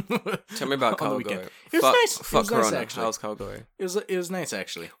 Tell me about Kawagoe. It was nice. Fuck Corona. Nice, actually. How's Kawagoe? It was nice,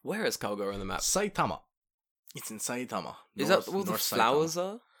 actually. Where is Kawagoe on the map? Saitama. It's in Saitama. Is that where the flowers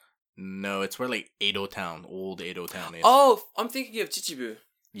are? No, it's where like Edo Town, old Edo Town is. Oh, I'm thinking of Chichibu.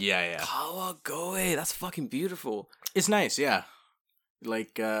 Yeah. Kawagoe, that's fucking beautiful. It's nice, yeah.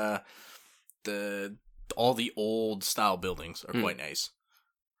 Like all the old style buildings are quite nice.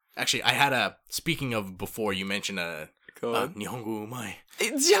 Actually, I had speaking of before you mentioned Nihongo umai.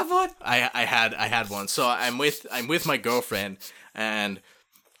 I had one. So I'm with my girlfriend and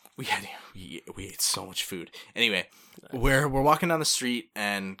we ate so much food. Anyway, nice. we're walking down the street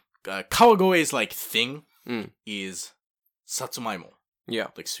and Kawagoe's like thing is satsumaimo. Yeah,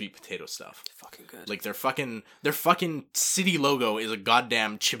 like sweet potato stuff. Fucking good. Like their fucking city logo is a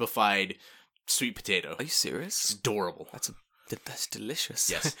goddamn chibified sweet potato. Are you serious? It's adorable. That's delicious.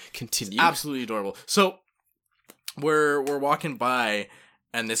 Yes. Continue. It's absolutely adorable. So we're walking by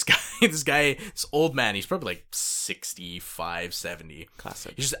and this old man, he's probably like 65, 70.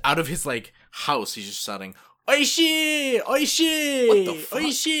 Classic. He's just out of his like house, he's just shouting, "Oishii! Oishii! What the fuck?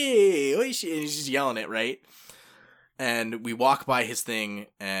 Oishii! Oishii!" And he's just yelling it, right? And we walk by his thing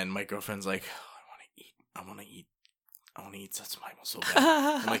and my girlfriend's like, "Oh, I wanna eat satsumaimo so bad."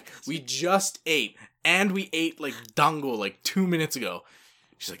 I'm like, "We just ate, and we ate like dango like 2 minutes ago."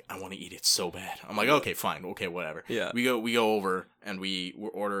 She's like, "I want to eat it so bad." I'm like, "Okay, fine, okay, whatever." Yeah. We go over and we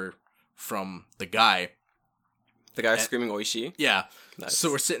order from the guy. The guy screaming "Oishii." Yeah. Nice.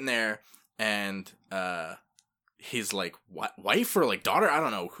 So we're sitting there, and his like wife or like daughter, I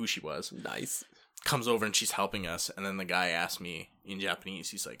don't know who she was. Nice. Comes over and she's helping us, and then the guy asked me in Japanese.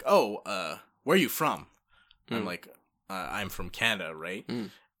 He's like, "Oh, where are you from?" I'm like, "I'm from Canada, right?"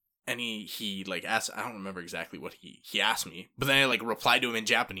 And he like asked, I don't remember exactly what he asked me, but then I like replied to him in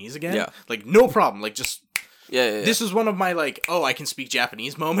Japanese again. Yeah. Like, no problem. Like, just yeah. This is one of my like, oh, I can speak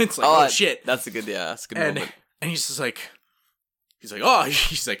Japanese moments. Like, oh shit, that's a good moment. And he's like, Nihongo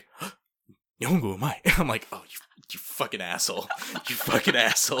umai. I'm like, "Oh, you fucking asshole, you fucking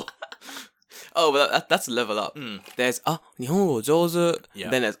asshole." Oh, but that's level up. There's Nihongo jouzu. Yeah.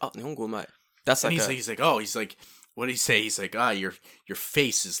 Then there's Nihongo umai. That's like he's like, what did he say? He's like, your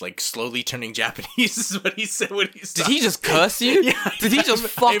face is like slowly turning Japanese. This is what he said when he stopped. Did he just curse you? Yeah. Did he just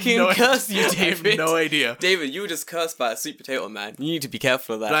fucking curse you, David? I have no idea. David, you were just cursed by a sweet potato man. You need to be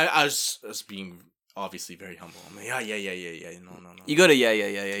careful of that. But I was being obviously very humble. I'm like, yeah. No. You gotta yeah.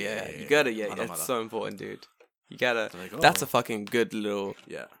 You gotta yeah. It's so important, dude. You gotta. Like, That's a fucking good little.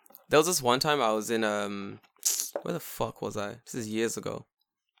 Yeah. There was this one time I was in where the fuck was I? This is years ago.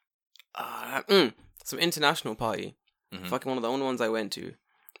 Some international party. Mm-hmm. Fucking one of the only ones I went to,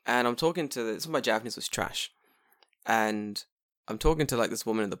 and I'm talking to some of my Japanese was trash, and I'm talking to like this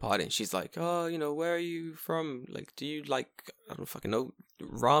woman in the party, and she's like, "Oh, you know, where are you from? Like, do you like I don't fucking know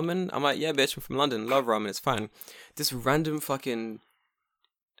ramen?" I'm like, "Yeah, bitch, I'm from London. Love ramen. It's fine." This random fucking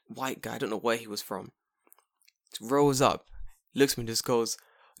white guy, I don't know where he was from, rolls up, looks at me, and just goes,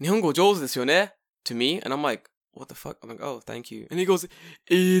 "Nihongo jouzu desu yo ne?" to me, and I'm like, what the fuck? I'm like, oh, thank you. And he goes,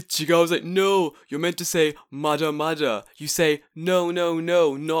 Ichigo. I was like, no, you're meant to say mada mada. You say no,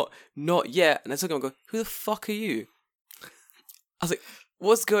 not yet. And I took him and go, who the fuck are you? I was like,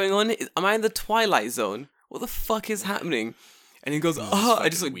 what's going on? Am I in the Twilight Zone? What the fuck is happening? And he goes, I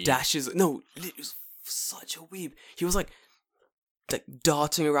just like dashes. No, it was such a weeb. He was like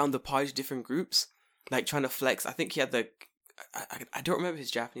darting around the party to different groups, like trying to flex. I think he had the. I don't remember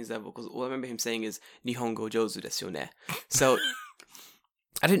his Japanese level because all I remember him saying is Nihongo Jouzu desu yo ne. So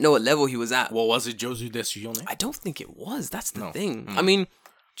I didn't know what level he was at. Well, was it Jouzu desu yo ne? I don't think it was. That's the thing. I mean,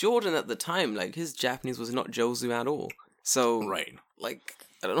 Jordan at the time, like his Japanese was not Jouzu at all. So right, like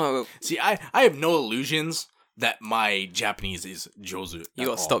I don't know. See, I have no illusions that my Japanese is Jouzu. You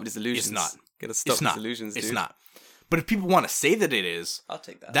gotta stop these illusions. It's not. Gotta stop these illusions. Dude. It's not. But if people want to say that it is, I'll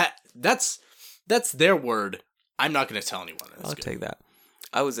take that. That's their word. I'm not going to tell anyone. I'll take that.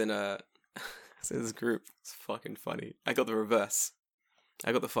 I was in this group. It's fucking funny. I got the reverse.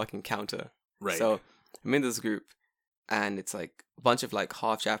 I got the fucking counter. Right. So I'm in this group, and it's like a bunch of like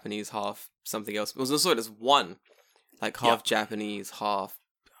half Japanese, half something else. It was also there's one, like half Japanese, half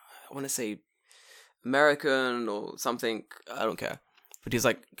I want to say American or something. I don't care. But he's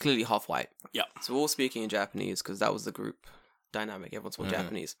like clearly half white. Yeah. So we're all speaking in Japanese because that was the group dynamic. Everyone's all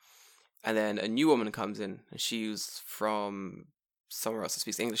Japanese. And then a new woman comes in, and she's from somewhere else that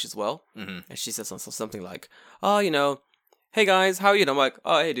speaks English as well. Mm-hmm. And she says something like, oh, you know, hey guys, how are you? And I'm like,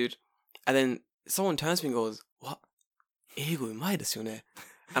 oh, hey dude. And then someone turns to me and goes, what? Eigo umai desu yo ne?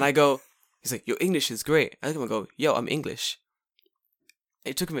 And I go, he's like, your English is great. I look at him and go, yo, I'm English.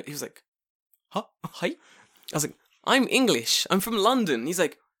 And it took him, he was like, huh? Hi? I was like, I'm English. I'm from London. He's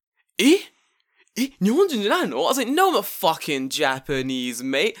like, eh? I was like, no, I'm not fucking Japanese,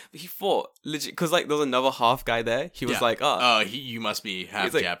 mate. But he thought legit because like there was another half guy there. He was like, you must be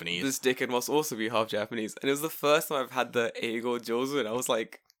half like, Japanese. This dickhead must also be half Japanese. And it was the first time I've had the Eigo Jouzu, and I was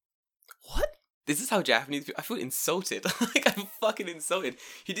like, what? This is how Japanese people. I feel insulted. Like I'm fucking insulted.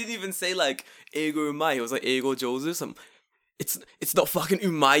 He didn't even say like Eigo umai. He was like Eigo Jouzu. It's not fucking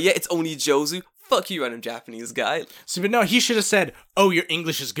umai yet. It's only Jouzu. Fuck you, random Japanese guy. So, but no, he should have said, "Oh, your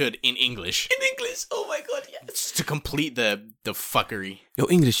English is good in English." In English, oh my god, yes. To complete the fuckery.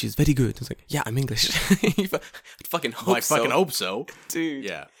 Your English is very good. I was like, yeah, I'm English. Fucking hope so. Fucking hope so, dude.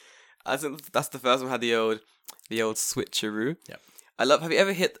 Yeah, that's the first one. Had the old switcheroo. Yeah, I love. Have you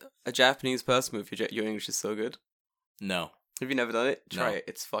ever hit a Japanese person with your English is so good? No. Have you never done it? Try it.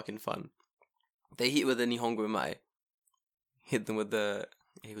 It's fucking fun. They hit with the Nihongo umai. Hit them with the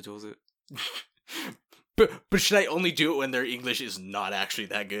Eigo Jouzu. But should I only do it when their English is not actually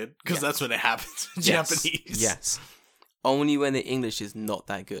that good? Because that's when it happens in Japanese. Yes. Only when the English is not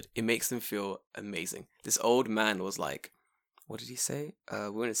that good. It makes them feel amazing. This old man was like, what did he say?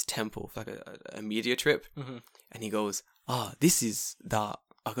 We're in his temple, like a media trip. Mm-hmm. And he goes, this is the... I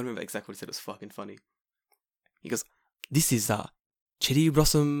can't remember exactly what he said. It was fucking funny. He goes, this is the cherry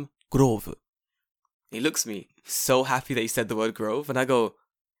blossom grove. He looks at me, so happy that he said the word grove. And I go,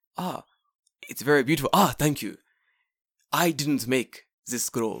 it's very beautiful. Thank you. I didn't make this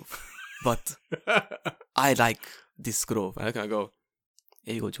grove, but I like this grove. And I kind of go,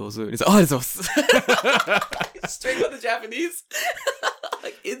 Eigo Jouzu. And he's like, it's straight on the Japanese.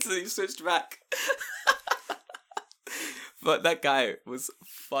 Like, instantly switched back. But that guy was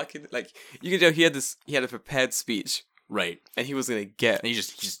fucking, like, you can tell he had a prepared speech. Right. And he was going to get. And he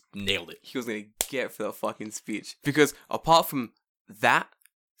just nailed it. He was going to get for that fucking speech. Because apart from that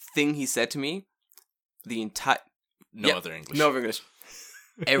thing he said to me, the entire... No other English. No other English.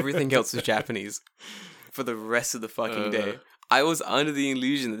 Everything else was Japanese for the rest of the fucking day. I was under the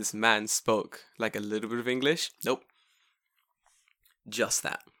illusion that this man spoke like a little bit of English. Nope. Just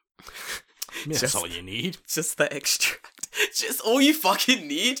that. That's all you need. Just the extract. Just all you fucking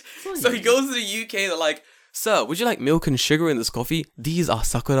need. So he goes to the UK, they're like, sir, would you like milk and sugar in this coffee? These are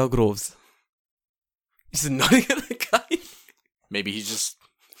sakura groves. He's nodding at the guy. Maybe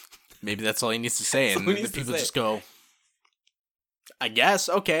that's all he needs to say, and the people just go, I guess,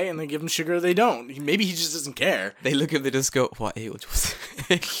 okay, and they give him sugar or they don't. Maybe he just doesn't care. They look at him, they just go, what,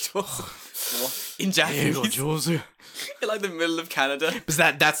 What? In Japanese. In like the middle of Canada. Because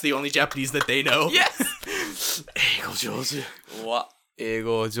that's the only Japanese that they know. Yes! What? 英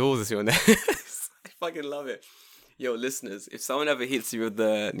語上手ですよね I fucking love it. Yo, listeners, if someone ever hits you with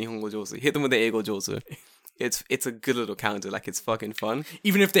the 日本語上手, hit them with the 英語上手. It's a good little counter, like it's fucking fun.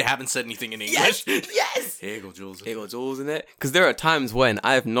 Even if they haven't said anything in English. Yes! 英語上手. 英語上手ね. Because there are times when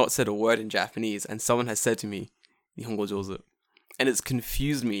I have not said a word in Japanese and someone has said to me, 日本語上手. And it's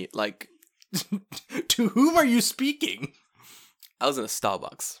confused me, like... To whom are you speaking? I was in a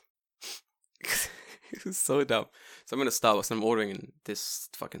Starbucks. It was so dumb. So I'm in a Starbucks and I'm ordering in this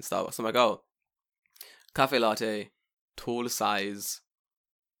fucking Starbucks. I'm like, oh, cafe latte, tall size,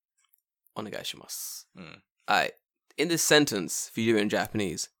 onegaishimasu. Alright, in this sentence, if you do it in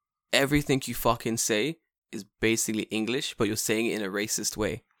Japanese, everything you fucking say is basically English, but you're saying it in a racist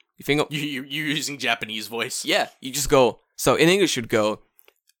way. You think you're using Japanese voice? Yeah, you just go. So in English, you'd go,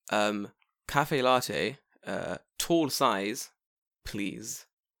 cafe latte, tall size, please.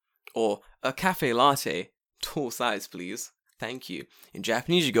 Or a cafe latte, tall size, please. Thank you. In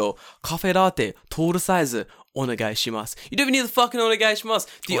Japanese, you go, cafe latte, tall size, onegaishimasu. You don't even need the fucking onegaishimasu.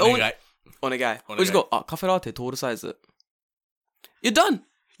 The only... Onegai. We just go, cafe latte, tall size. You're done.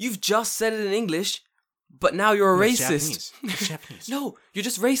 You've just said it in English, but now you're a racist. It's Japanese. No, you're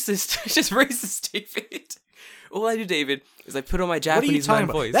just racist. It's just racist, David. All I do, David, is I put on my Japanese man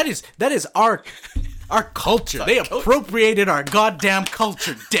voice. That is our culture. They appropriated our goddamn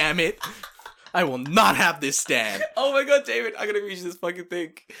culture, damn it. I will not have this stand. Oh my god, David, I gotta reach this fucking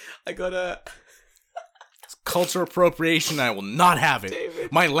thing. I gotta... Culture appropriation, I will not have it.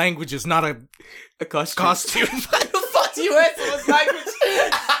 David. My language is not a costume. Why the fuck do you wear someone's language?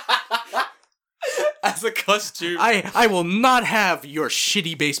 As a costume. I will not have your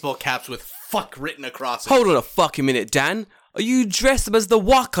shitty baseball caps with fuck written across it. Hold on a fucking minute, Dan. Are you dressed up as the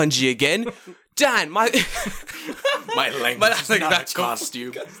Wakanji again? Dan, my language is not a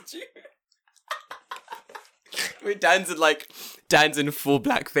costume. Wait, Dan's in full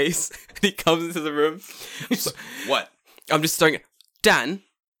blackface. He comes into the room. What? I'm just staring at... Dan,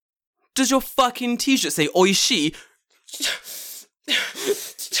 does your fucking t-shirt say oishi?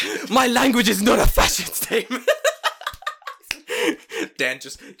 My language is not a fashion statement. Dan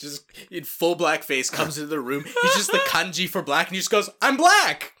just in full blackface comes into the room. He's just the kanji for black and he just goes, I'm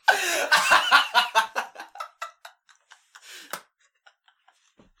black!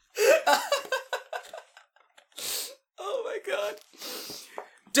 Oh my god.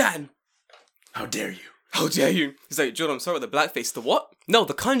 Dan! How dare you? How dare you? He's like, Jordan, I'm sorry about the blackface. The what? No,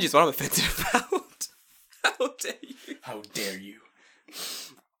 the kanji is what I'm offended about. How dare you? How dare you?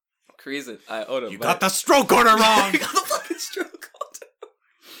 Crazy. You got the stroke order wrong! You got the fucking stroke order.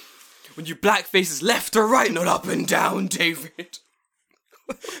 When you blackface is left or right, not up and down, David.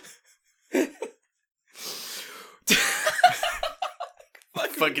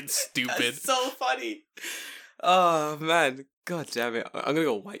 Fucking stupid. That's so funny. Oh, man. God damn it. I'm gonna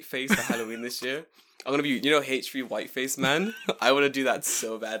go whiteface for Halloween this year. I'm gonna be, H3 whiteface man. I want to do that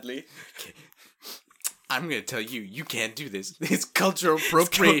so badly. Okay. I'm gonna tell you, you can't do this. It's cultural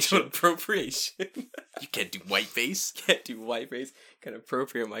appropriation. You can't do whiteface. Can't do whiteface. Can't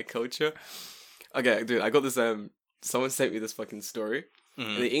appropriate my culture. Okay, dude, I got this, someone sent me this fucking story. Mm-hmm.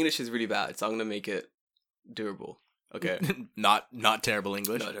 And the English is really bad, so I'm gonna make it doable. Okay. Not terrible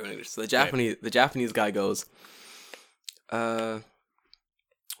English. Not terrible English. So the Japanese guy goes,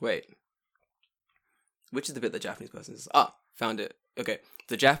 wait. Which is the bit the Japanese person says? Found it. Okay.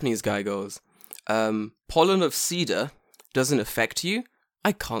 The Japanese guy goes, pollen of cedar doesn't affect you.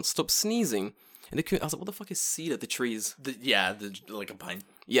 I can't stop sneezing. And I was like, what the fuck is cedar? The trees. Like a pine.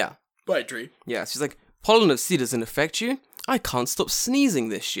 Yeah. Pine tree. Yeah. She's like, pollen of cedar doesn't affect you. I can't stop sneezing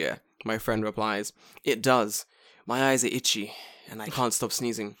this year. My friend replies, it does. My eyes are itchy and I can't stop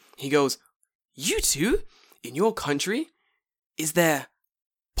sneezing. He goes, you two? In your country? Is there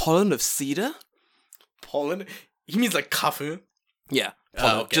pollen of cedar? Pollen? He means like kafun? Yeah.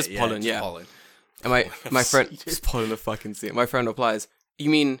 Pollen. Okay, just pollen, yeah. Pollen. And my friend, just pollen of fucking cedar. My friend replies, you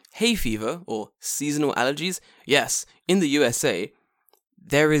mean hay fever or seasonal allergies? Yes. In the USA,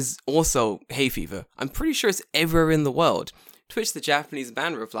 there is also hay fever. I'm pretty sure it's everywhere in the world. To which the Japanese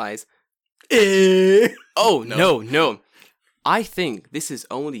man replies, oh, no. I think this is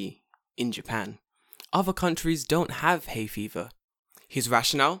only in Japan. Other countries don't have hay fever. His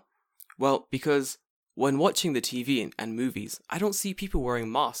rationale? Well, because when watching the TV and movies, I don't see people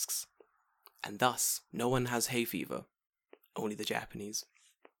wearing masks. And thus, no one has hay fever. Only the Japanese.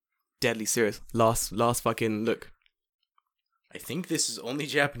 Deadly serious. Last fucking look. I think this is only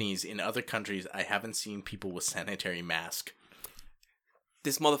Japanese. In other countries, I haven't seen people with sanitary mask.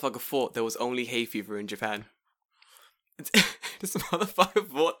 this motherfucker thought there was only hay fever in Japan. This motherfucker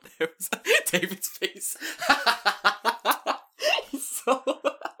thought there was David's face. He's so...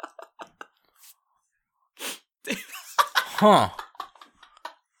 Huh.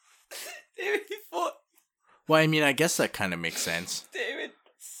 David, he thought... Well, I mean, I guess that kind of makes sense. David,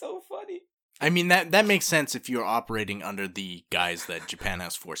 so funny. I mean, that makes sense if you're operating under the guise that Japan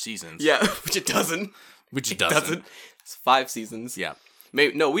has 4 seasons. Yeah, which it doesn't. Which it doesn't. It's 5 seasons. Yeah.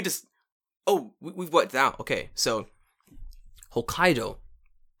 Maybe no, we just... Oh, we've worked it out. Okay, so... Hokkaido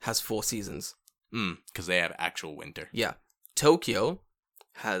has 4 seasons. Because they have actual winter. Yeah. Tokyo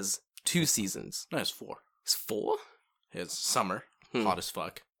has 2 seasons. No, it's 4. It's 4? It's summer, hot as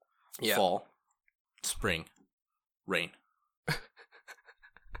fuck. Yeah. Fall, spring, rain.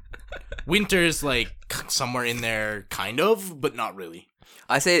 Winter is like somewhere in there, kind of, but not really.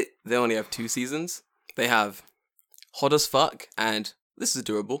 I say they only have 2 seasons. They have hot as fuck and this is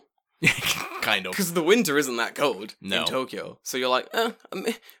durable. Kind of. Because the winter isn't that cold No. in Tokyo. So you're like,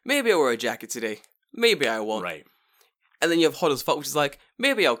 maybe I'll wear a jacket today. Maybe I won't. Right. And then you have hot as fuck, which is like,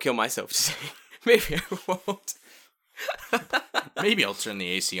 maybe I'll kill myself today. Maybe I won't. Maybe I'll turn the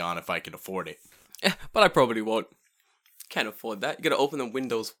AC on if I can afford it. But I probably won't. Can't afford that. You gotta open the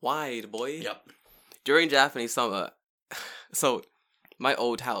windows wide, boy. Yep. During Japanese summer, so my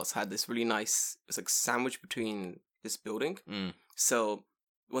old house had this really nice, it's like sandwich between this building. So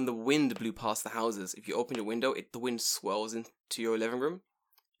when the wind blew past the houses, if you open your window, the wind swirls into your living room.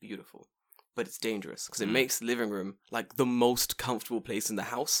 Beautiful. But it's dangerous because it makes the living room like the most comfortable place in the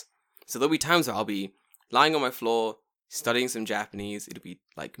house. So there'll be times where I'll be lying on my floor, studying some Japanese. It'll be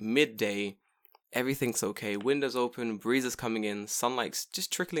like midday. Everything's okay. Windows open, breeze is coming in, sunlight's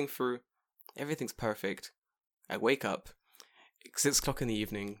just trickling through. Everything's perfect. I wake up. It's 6 o'clock in the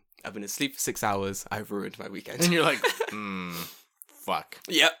evening. I've been asleep for 6 hours. I've ruined my weekend. And you're like, fuck.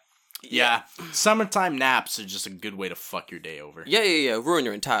 Yep. Yeah. Summertime naps are just a good way to fuck your day over. Yeah. Ruin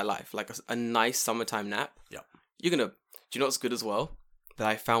your entire life. Like a nice summertime nap. Yep. You're gonna... Do you know what's good as well? That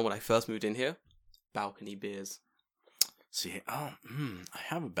I found when I first moved in here? Balcony beers. See, I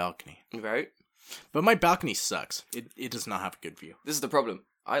have a balcony. Right? But my balcony sucks. It does not have a good view. This is the problem.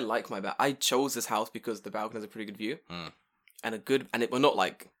 I like my I chose this house because the balcony has a pretty good view. And we're not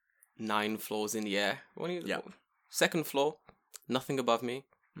like 9 floors in the air. Second floor, nothing above me.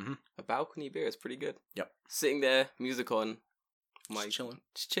 A balcony beer is pretty good. Yep. Sitting there, music on. Just chilling.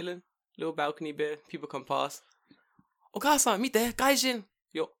 Just chilling. Little balcony beer. People come past. Okasa, mite, gaijin.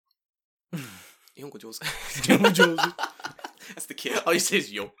 Yo. Nihongo jouzu. That's the kid. All he says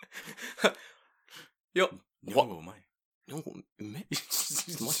is yo. Yo. Nihongo umae. Nihongo ume?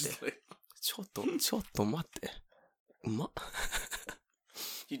 ちょっと待って. Uma?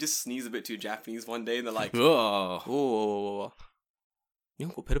 You just sneeze a bit too Japanese one day and they're like, oh.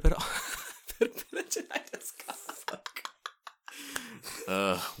 Nihongo perapera. Perapera janai desu ka?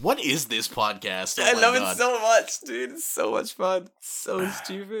 What is this podcast? I love it so much, dude. It's so much fun. So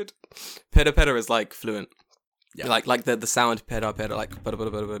stupid. Pera is like fluent. Yeah. Like the sound pera, like pera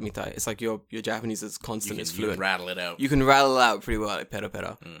mitai. It's like your Japanese is constant, it's fluent. You can rattle it out. You can rattle it out pretty well, like pera.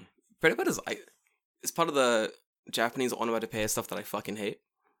 Pera is like, it's part of the Japanese onomatopoeia stuff that I fucking hate.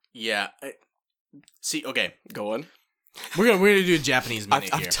 Yeah. See, okay. Go on. We're gonna do a Japanese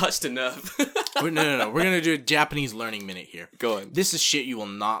minute here. I've touched a nerve. No. We're gonna do a Japanese learning minute here. Go on. This is shit you will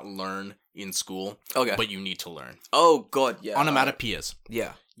not learn in school. Okay. But you need to learn. Oh god, yeah. Onomatopoeias.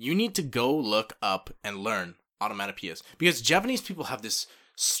 Yeah. You need to go look up and learn onomatopoeias because Japanese people have this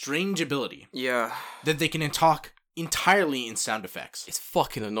strange ability. Yeah. That they can talk entirely in sound effects. It's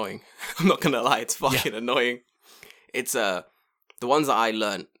fucking annoying. I'm not gonna lie. It's fucking annoying. It's the ones that I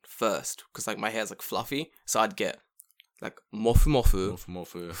learned first because like my hair's like fluffy, so I'd get. Like mofu mofu,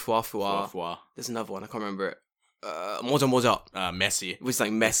 fua fua. There's another one I can't remember it. Moja moja. Messy. Which is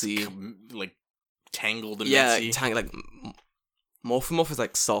like messy, like tangled and messy. Yeah, like mofu mofu is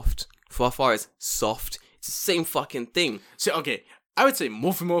like soft. Fua fua is soft. It's the same fucking thing. So okay, I would say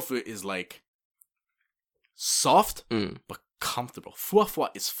mofu mofu is like soft but comfortable. Fua fua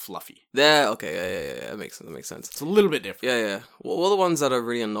is fluffy. Yeah, okay, yeah. That makes sense. It's a little bit different. Yeah. What are the ones that are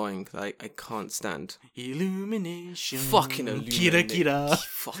really annoying that I can't stand? Illumination. Fucking illumination. Kira.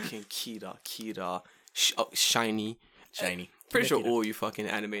 Fucking kira. Shiny. Pretty sure all you fucking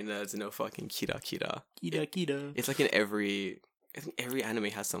anime nerds know fucking kira. Kira. It's like in every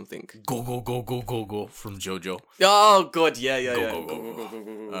anime has something. Go from JoJo. Oh god, yeah.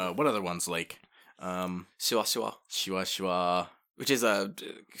 Go. What other ones like? Shiwa. Which is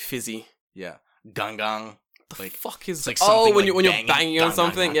fizzy. Yeah. Gang. Like fuck is it's like when like you're banging on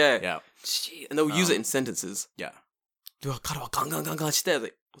something, yeah. Yeah. And they'll use it in sentences. Yeah.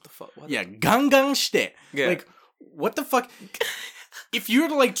 Like, what the fuck? What Yeah, gangang shite. Yeah. Like, what the fuck? If you were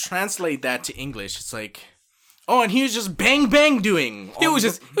to like translate that to English, it's like, oh, and he was just bang bang doing. He was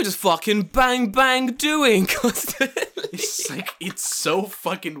just fucking bang bang doing. It's like, it's so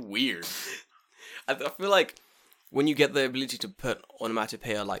fucking weird. I feel like when you get the ability to put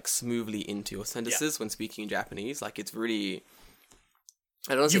onomatopoeia like smoothly into your sentences when speaking Japanese, like it's really.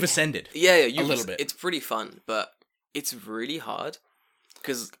 I don't know. You've ascended. Yeah, a little bit. It's pretty fun, but it's really hard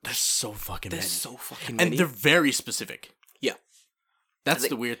because there's so fucking many. many. And they're very specific. Yeah. That's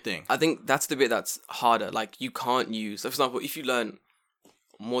the weird thing. I think that's the bit that's harder. Like, you can't use... For example, if you learn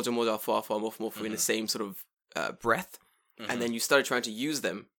moja moja fa fa mofu mofu in the same sort of breath, and then you started trying to use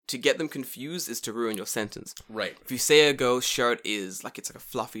them, to get them confused is to ruin your sentence. Right. If you say a girl's shirt is like, it's like a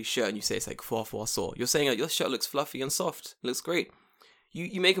fluffy shirt, and you say it's like fa fa so, you're saying like, your shirt looks fluffy and soft. It looks great.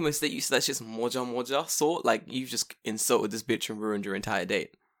 You make a mistake, you say that's just moja moja so, like, you've just insulted this bitch and ruined your entire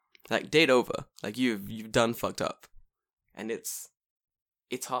date. Like, date over. Like, you've done fucked up. And it's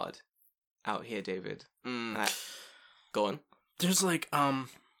hard out here, David. Go on. There's like,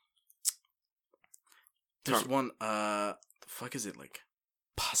 there's one, the fuck is it, like,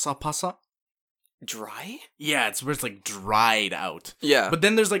 pasa pasa? Dry? Yeah, it's where it's like dried out. Yeah. But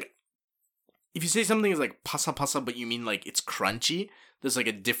then there's like, if you say something is like pasa pasa, but you mean like it's crunchy, there's like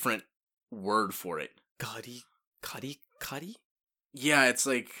a different word for it. Kari? Yeah, it's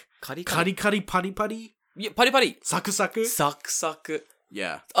like Kari? pari pari. Yeah, pari. Saku saku. Saku.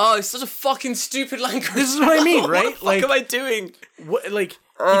 Yeah. Oh, it's such a fucking stupid language. This is what I mean, right? What the fuck am I doing? What, like,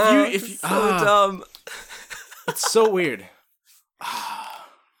 if you so dumb. It's so weird.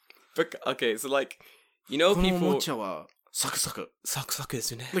 But, okay, so like, you know, people... Saku saku. Saku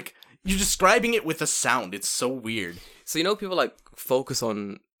desu ne. Like, you're describing it with a sound. It's so weird. So, you know, people like focus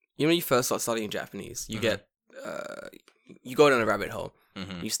on, you know, when you first start studying Japanese, you get, you go down a rabbit hole.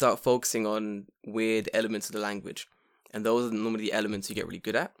 You start focusing on weird elements of the language. And those are normally the elements you get really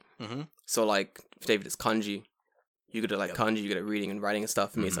good at. So, like, for David, it's kanji. You're good at, like, kanji, you're good at reading and writing and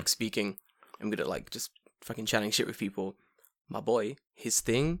stuff. For me, it's, like, speaking. I'm good at, like, just fucking chatting shit with people. My boy, his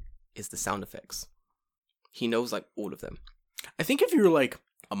thing is the sound effects. He knows, like, all of them. I think if you were, like,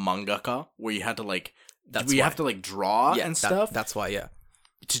 a mangaka, where you had to, like, have to, like, draw and stuff. That's why, yeah.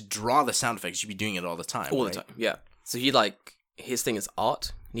 To draw the sound effects, you'd be doing it all the time. All the time, yeah. So he, like, his thing is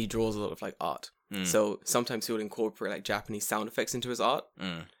art, and he draws a lot of, like, art. So sometimes he would incorporate, like, Japanese sound effects into his art.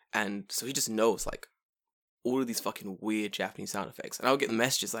 And so he just knows, like, all of these fucking weird Japanese sound effects. And I would get the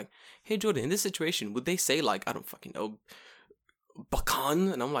messages like, hey, Jordan, in this situation, would they say, like, I don't fucking know,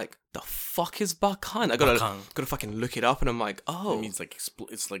 bakan? And I'm like, the fuck is bakan? I gotta fucking look it up, and I'm like, oh. It means, like,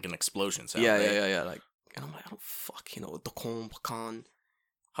 it's like an explosion sound. Yeah, right? yeah. Like, and I'm like, I don't fucking know, dokon, bakan.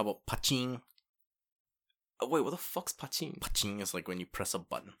 How about pachin? Oh, wait, what the fuck's pachin? Pachin is like when you press a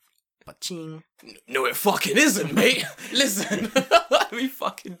button. Pachin. No, it fucking isn't, mate. Listen, let me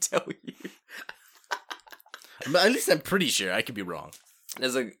fucking tell you. But at least I'm pretty sure. I could be wrong.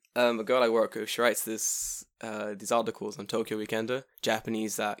 There's a girl I work with. She writes these articles on Tokyo Weekender,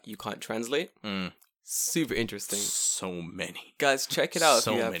 Japanese that you can't translate. Super interesting. So many. Guys, check it out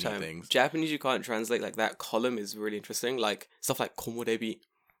so if you have many time. Things. Japanese you can't translate, like that column is really interesting. Like stuff like komorebi,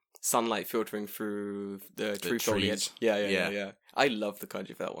 sunlight filtering through the tree foliage. Yeah. I love the kanji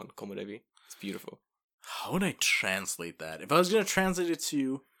for that one, komorebi. It's beautiful. How would I translate that? If I was gonna translate it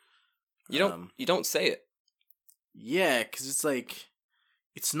to, you don't say it. Yeah, because it's like,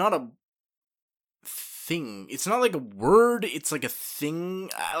 it's not a thing. It's not like a word. It's like a thing.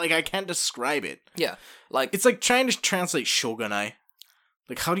 Like, I can't describe it. Yeah, like it's like trying to translate shogunai.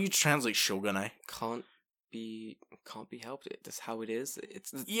 Like, how do you translate shogunai? Can't be helped. That's how it is.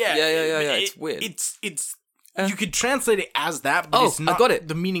 It's yeah. It's weird. It's you could translate it as that, but it's not. I got it.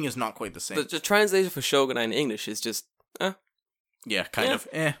 The meaning is not quite the same. The translation for shogunai in English is just yeah, kind of.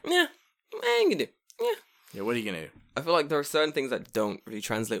 Yeah, you can do. Yeah, what are you gonna do? I feel like there are certain things that don't really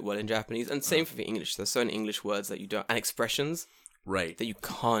translate well in Japanese, and same for the English. There's certain English words that you don't, and expressions, right, that you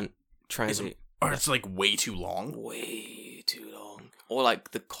can't translate. Or it's like way too long. Or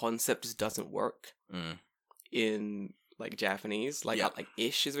like the concept just doesn't work in like Japanese. Like like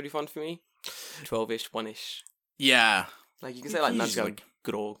ish is really fun for me. 12-ish, 1-ish. Yeah. Like you can say like nanka like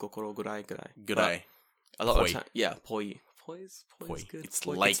guro, kokoro, gurai. A lot of time. Yeah, poi. Poi is good. It's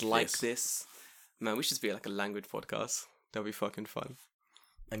like this. Man, we should just be like a language podcast. That'd be fucking fun.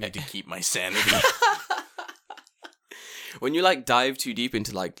 I need to keep my sanity. When you like dive too deep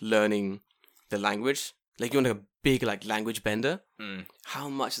into like learning the language, like you're like a big like language bender, how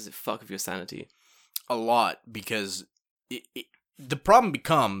much does it fuck with your sanity? A lot, because the problem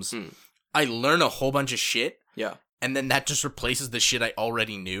becomes I learn a whole bunch of shit. Yeah. and then that just replaces the shit I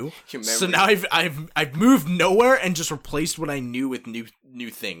already knew. So now I've moved nowhere and just replaced what I knew with new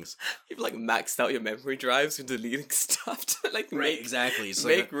things. You've like maxed out your memory drives and deleting stuff to like exactly. It's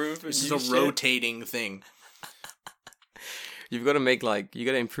make room for this is a rotating thing. You've got to you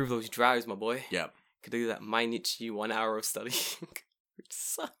got to improve those drives, my boy. Yeah. Could do that minute 1 hour of studying, which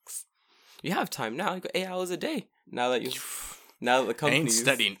sucks. You have time now. You got 8 hours a day. Now that the company. I ain't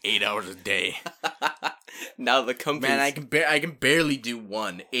studying 8 hours a day. Now the company. Man, I can barely do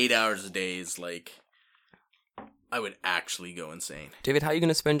 8 hours a day is like, I would actually go insane. David, how are you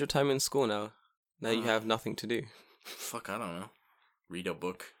gonna spend your time in school now? Now you have nothing to do. Fuck, I don't know. Read a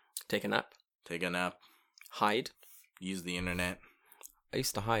book. Take a nap. Hide. Use the internet. I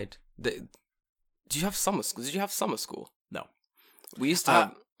used to hide. Did you have summer school? Did you have summer school? No. We used to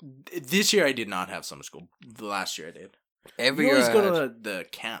have. This year I did not have summer school. The last year I did. Every year you always go to the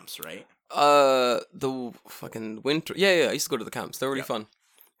camps, right? The fucking winter. Yeah. I used to go to the camps. They're really fun.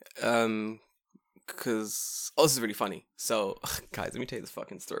 Because this is really funny. So, guys, let me tell you this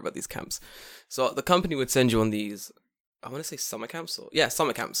fucking story about these camps. So the company would send you on these. I want to say summer camps.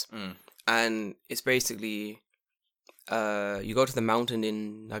 Summer camps. And it's basically. You go to the mountain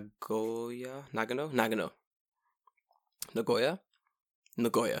in Nagano.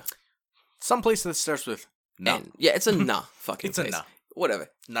 Some place that starts with na. Yeah, it's a na fucking it's place. A na. Whatever.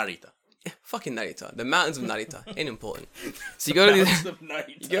 Narita. Yeah, fucking Narita. The mountains of Narita. Ain't important. So you go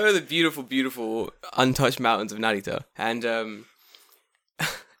to the beautiful, beautiful, untouched mountains of Narita. And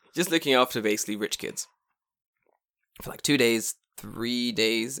just looking after basically rich kids. For like 2 days, 3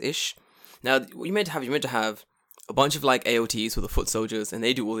 days-ish. Now, what you meant to have a bunch of like AOTs for the foot soldiers, and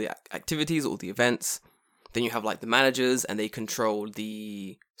they do all the activities, all the events. Then you have like the managers, and they control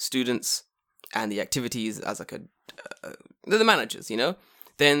the students and the activities as like they're the managers, you know.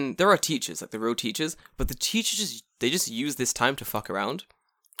 Then there are teachers, like the real teachers, but the teachers they just use this time to fuck around.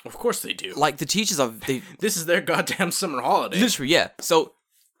 Of course they do. Like the teachers this is their goddamn summer holiday. Literally, yeah. So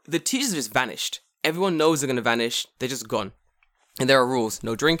the teachers just vanished. Everyone knows they're gonna vanish. They're just gone. And there are rules: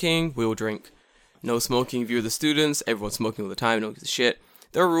 no drinking, we'll drink. No smoking, view of the students. Everyone's smoking all the time. No one gives a shit.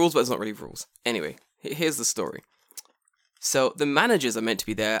 There are rules, but it's not really rules. Anyway, here's the story. So the managers are meant to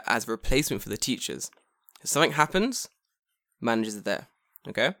be there as a replacement for the teachers. If something happens, managers are there.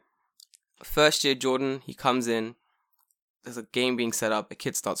 Okay? First year, Jordan, he comes in. There's a game being set up. A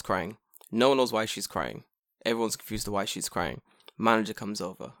kid starts crying. No one knows why she's crying. Everyone's confused to why she's crying. Manager comes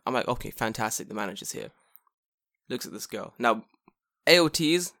over. I'm like, okay, fantastic. The manager's here. Looks at this girl. Now,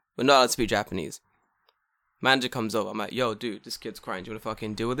 AOTs, we're not allowed to speak Japanese. Manager comes over. I'm like, yo, dude, this kid's crying. Do you want to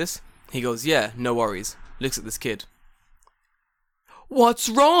fucking deal with this? He goes, yeah, no worries. Looks at this kid. What's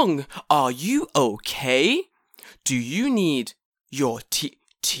wrong? Are you okay? Do you need your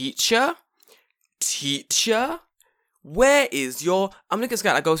teacher? Teacher? Where is your... I'm gonna get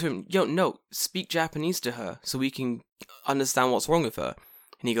scared. I go to him, yo, no, speak Japanese to her so we can understand what's wrong with her.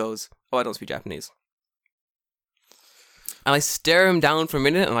 And he goes, oh, I don't speak Japanese. And I stare him down for a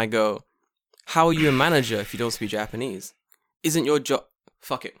minute and I go, how are you a manager if you don't speak Japanese? Isn't your job...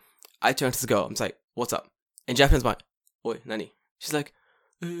 Fuck it. I turn to this girl. I'm like, what's up? In Japanese, I'm like, oi, nani? She's like,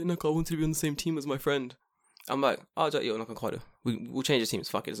 Naka, I want to be on the same team as my friend. I'm like, oh, yo, Naka, we'll change the teams.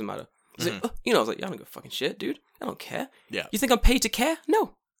 Fuck it, doesn't matter. He's like, I was like, yeah, I don't give a fucking shit, dude. I don't care. Yeah. You think I'm paid to care?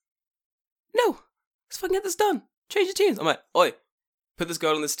 No. Let's fucking get this done. Change the teams. I'm like, oi, put this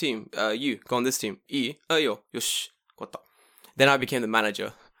girl on this team. You, go on this team. Yo, shh. Then I became the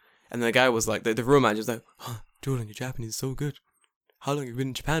manager. And the guy was like, the real manager was like, Jordan, your Japanese is so good. How long have you been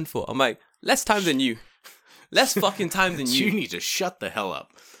in Japan for? I'm like, less time than you. Less fucking time than you. You need to shut the hell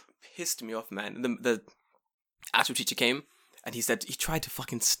up. Pissed me off, man. The actual teacher came, and he tried to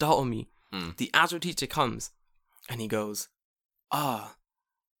fucking startle me. The actual teacher comes, and he goes, to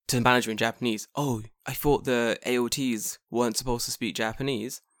the manager in Japanese, oh, I thought the AOTs weren't supposed to speak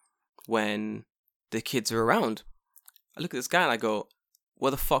Japanese when the kids are around. I look at this guy, and I go,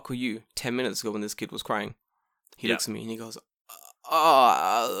 where the fuck were you 10 minutes ago when this kid was crying? He looks at me, and he goes,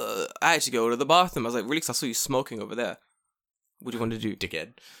 I had to go to the bathroom. I was like, really? 'Cause I saw you smoking over there. What do you want to do?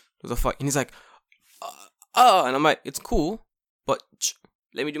 Dickhead. What the fuck? And he's like, and I'm like, it's cool, but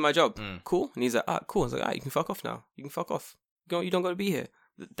let me do my job. Cool? And he's like, cool. I was like, you can fuck off now. You can fuck off. You don't got to be here.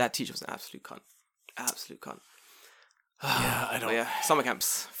 That teacher was an absolute cunt. Absolute cunt. Yeah, I don't... Yeah, summer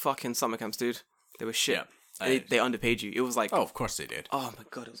camps. Fucking summer camps, dude. They were shit. Yeah, they underpaid you. It was like... Oh, of course they did. Oh my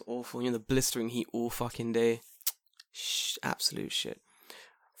god, it was awful. You're in the blistering heat all fucking day. Absolute shit.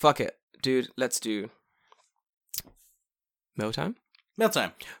 Fuck it. Dude, let's do... Mail time? Mail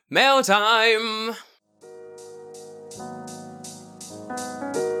time. Mail time!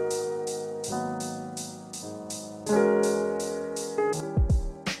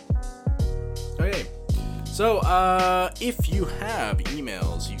 So, if you have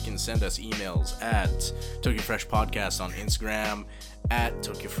emails, you can send us emails at Tokyo Fresh Podcast on Instagram, at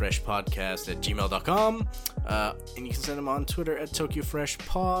TokyoFreshPodcast@gmail.com, and you can send them on Twitter at Tokyo Fresh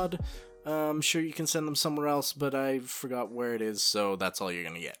Pod. I'm sure you can send them somewhere else, but I forgot where it is, so that's all you're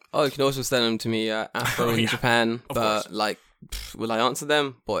gonna get. Oh, you can also send them to me at Afro in Japan, but like, will I answer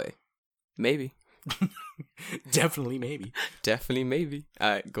them? Boy, maybe. Definitely maybe. Definitely maybe.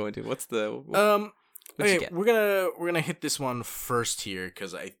 Alright, go into what's the okay, we're gonna hit this one first here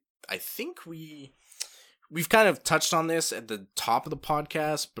because I think we've kind of touched on this at the top of the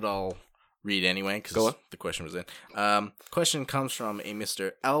podcast, but I'll read anyway because the question was in. Question comes from a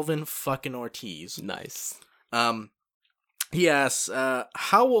Mr. Alvin fucking Ortiz. Nice. He asks,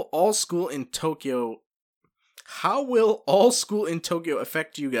 how will all school in Tokyo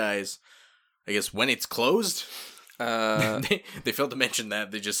affect you guys? I guess when it's closed? They failed to mention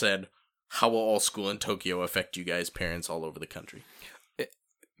that. They just said, how will all school in Tokyo affect you guys, parents all over the country?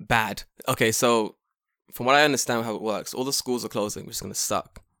 Bad. Okay, so from what I understand how it works, all the schools are closing, which is going to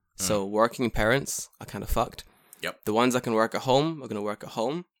suck. So working parents are kind of fucked. Yep. The ones that can work at home are going to work at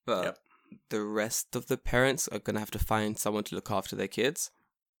home, but the rest of the parents are going to have to find someone to look after their kids.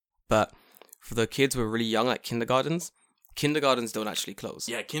 But for the kids who are really young, like kindergartens don't actually close.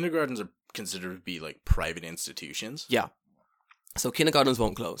 Yeah, kindergartens are considered to be like private institutions. Yeah. So kindergartens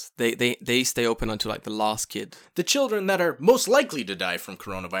won't close. They stay open until like the last kid. The children that are most likely to die from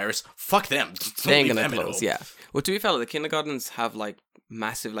coronavirus, fuck them. They ain't gonna close, yeah. Well, to be fair, the kindergartens have like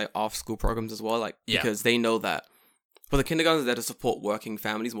massive like off-school programs as well, like because they know that. But the kindergartens are there to support working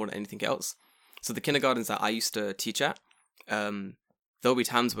families more than anything else. So the kindergartens that I used to teach at, there'll be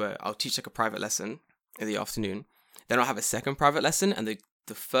times where I'll teach like a private lesson in the afternoon. Then I'll have a second private lesson, and the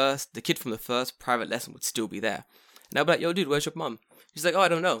kid from the first private lesson would still be there. And I'll be like, yo, dude, where's your mum? She's like, oh, I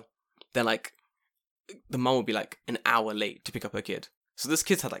don't know. Then, like, the mum will be, like, an hour late to pick up her kid. So this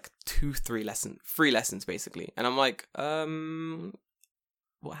kid's had, like, 3 lessons, basically. And I'm like,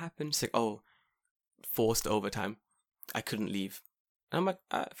 what happened? She's like, oh, forced overtime. I couldn't leave. And I'm like,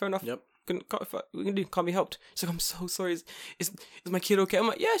 fair enough. Yep. Can't be helped. She's like, I'm so sorry. Is my kid okay? I'm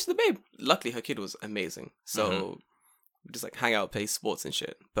like, yeah, she's the babe. Luckily, her kid was amazing. So, we just, like, hang out, play sports and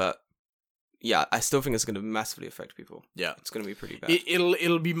shit. But yeah, I still think it's going to massively affect people. Yeah. It's going to be pretty bad.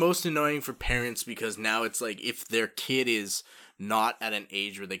 It'll be most annoying for parents because now it's like if their kid is not at an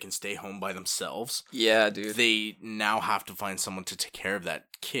age where they can stay home by themselves. Yeah, dude. They now have to find someone to take care of that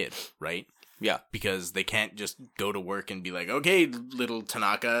kid, right? Yeah. Because they can't just go to work and be like, okay, little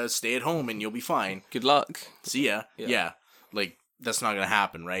Tanaka, stay at home and you'll be fine. Good luck. See ya. Yeah. Like, that's not going to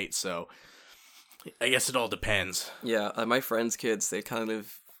happen, right? So, I guess it all depends. Yeah, my friends' kids, they kind of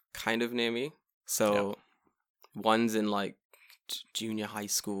live kind of near me. So one's in like junior high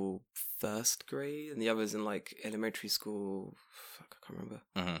school, 1st grade, and the other's in like elementary school. Fuck, I can't remember.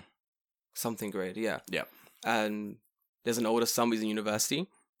 Something grade, yeah. Yeah. And there's an older son who's in university.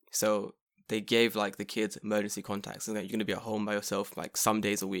 So they gave like the kids emergency contacts. And like, you're going to be at home by yourself like some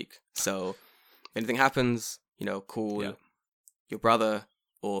days a week. So if anything happens, call your brother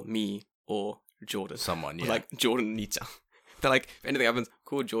or me or Jordan. Someone, yeah. Or, like Jordan Nita. They're like, if anything happens,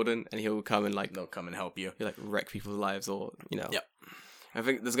 call Jordan and he'll come and like... They'll come and help you. He'll like wreck people's lives or, Yep. I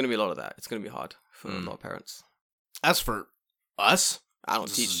think there's going to be a lot of that. It's going to be hard for a lot of parents. As for us, I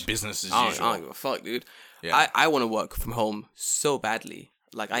don't teach. Business as usual. I don't give a fuck, dude. Yeah. I want to work from home so badly.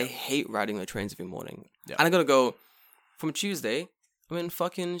 Like, I hate riding the trains every morning. Yeah. And I'm going to go from Tuesday, I'm in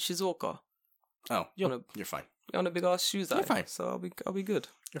fucking Shizuoka. Oh, you're fine. On a big ass shoes. You're fine. So I'll be good.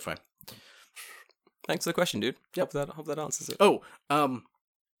 You're fine. Thanks for the question, dude. Yep. Hope that answers it. Oh,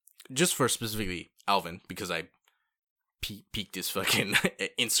 just for specifically Alvin, because I peeked his fucking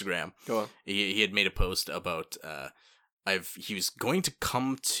Instagram. Go on. He had made a post about he was going to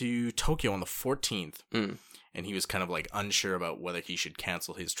come to Tokyo on the 14th, and he was kind of like unsure about whether he should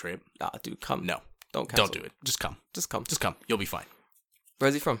cancel his trip. Dude, come. No, don't cancel. Don't do it. Just come. Just come. Just come. You'll be fine.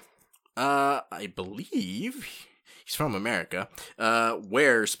 Where's he from? I believe he's from America.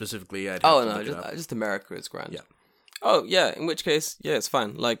 Where specifically? Just America is grand. Yeah. Oh yeah. In which case, yeah, it's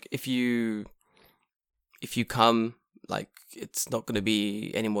fine. Like if you come, like it's not going to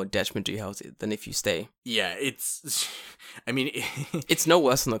be any more detriment to your health than if you stay. Yeah, it's. I mean, it's no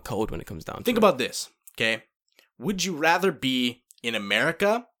worse than the cold when it comes down to it. Think about this, okay? Would you rather be in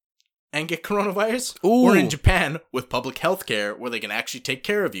America and get coronavirus, or in Japan with public health care where they can actually take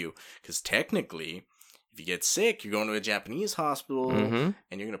care of you? Because technically, if you get sick, you're going to a Japanese hospital, and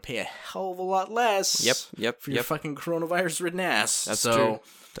you're going to pay a hell of a lot less. Yep. For your fucking coronavirus-ridden ass. That's true.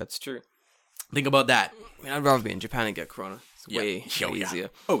 That's true. Think about that. I mean, I'd rather be in Japan and get corona. It's way easier.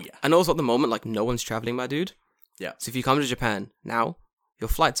 Oh, yeah. And also at the moment, like, no one's traveling, my dude. Yeah. So if you come to Japan now, your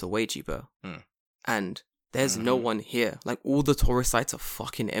flights are way cheaper. And there's no one here. Like, all the tourist sites are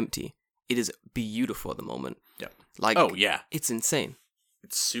fucking empty. It is beautiful at the moment. Yeah. Like, oh, yeah. It's insane.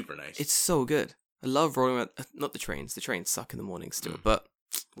 It's super nice. It's so good. I love rolling around. Not the trains. The trains suck in the morning still. But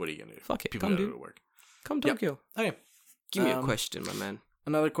what are you going to do? Fuck it. People Come, gotta dude. go to work. Come Tokyo. Okay. Give me a question, my man.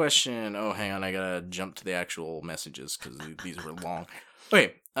 Another question. Oh, hang on. I gotta jump to the actual messages because these were long.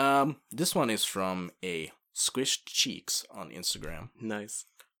 Okay. This one is from a Squished Cheeks on Instagram. Nice.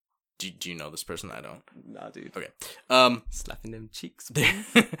 Do you know this person? I don't. Nah, dude. Okay. Slapping them cheeks.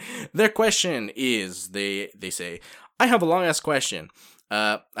 Their question is, they say, I have a long ass question.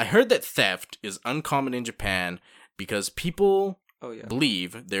 I heard that theft is uncommon in Japan because people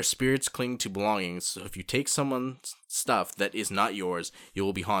believe their spirits cling to belongings. So if you take someone's stuff that is not yours, you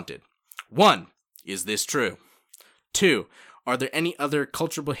will be haunted. 1. Is this true? 2. Are there any other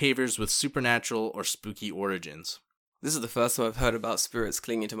cultural behaviors with supernatural or spooky origins? This is the first time I've heard about spirits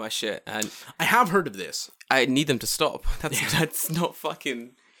clinging to my shit, and I have heard of this. I need them to stop. That's not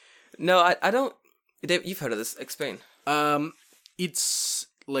fucking... No, I don't... Dave, you've heard of this. Explain. It's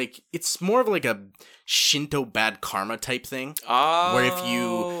like, it's more of like a Shinto bad karma type thing. Oh. Where if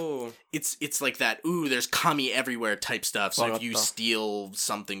you... It's like that, ooh, there's kami everywhere type stuff. So if you steal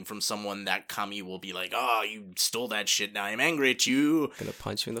something from someone, that kami will be like, oh, you stole that shit, now I'm angry at you. Gonna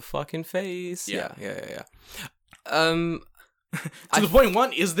punch you in the fucking face. Yeah. To the point,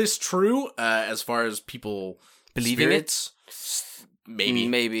 1, is this true? As far as people believing spirits?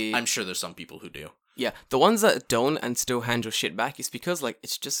 Maybe. I'm sure there's some people who do. Yeah, the ones that don't and still hand your shit back is because, like,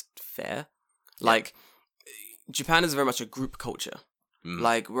 it's just fair. Like, Japan is very much a group culture.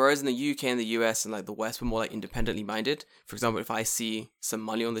 Like, whereas in the UK and the US and, like, the West, we're more, like, independently minded. For example, if I see some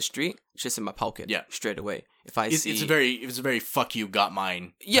money on the street, it's just in my pocket straight away. If I see... It's a very fuck you, got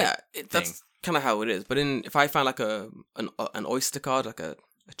mine. Yeah, that's kind of how it is. But if I find, like, an Oyster card, like a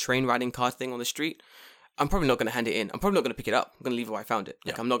train riding card thing on the street, I'm probably not going to hand it in. I'm probably not going to pick it up. I'm going to leave it where I found it.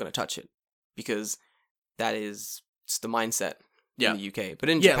 Like, I'm not going to touch it. Because that is just the mindset in the UK. But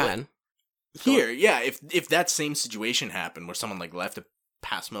in Japan... Here, if that same situation happened where someone like left a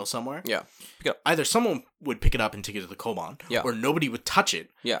pass mill somewhere, pick it up. Either someone would pick it up and take it to the koban, or nobody would touch it,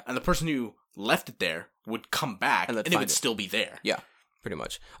 and the person who left it there would come back and it would still be there. Yeah, pretty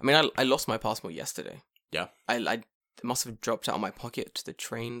much. I mean, I lost my passport yesterday. Yeah. I must have dropped out of my pocket to the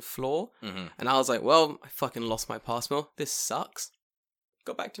train floor, and I was like, well, I fucking lost my passport. This sucks.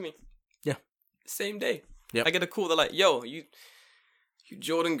 Got back to me. Yeah. Same day. Yep. I get a call, they're like, yo, you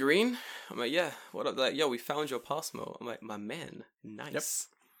Jordan Green? I'm like, yeah, what up? They're like, yo, we found your passport. I'm like, my man, nice.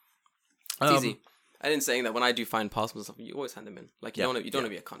 It's easy. I didn't saying that when I do find passports, you always hand them in. Like, you don't want to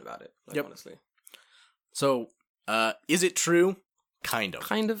be a cunt about it. Like, honestly. So, is it true? Kind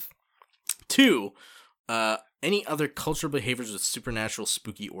of. 2, any other cultural behaviors with supernatural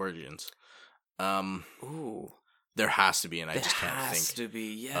spooky origins? Ooh. There has to be, and I just can't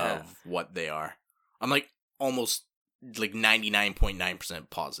think of what they are. I'm like almost like 99.9%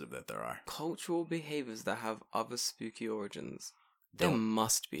 positive that there are. Cultural behaviors that have other spooky origins. There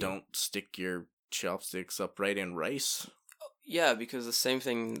must be. Don't stick your chopsticks upright in rice. Yeah, because the same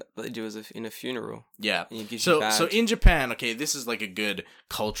thing that they do is in a funeral. Yeah. So in Japan, okay, this is like a good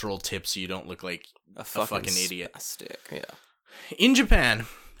cultural tip so you don't look like a fucking idiot. Spastic, yeah. In Japan,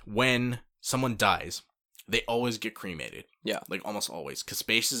 when someone dies, they always get cremated. Yeah. Like, almost always. Because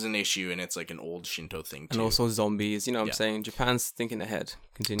space is an issue, and it's, like, an old Shinto thing, too. And also zombies. You know what I'm saying? Japan's thinking ahead.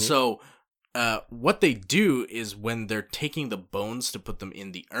 Continue. So, what they do is when they're taking the bones to put them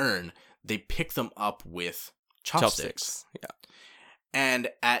in the urn, they pick them up with chopsticks. Yeah. And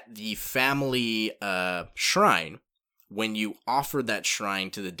at the family shrine, when you offer that shrine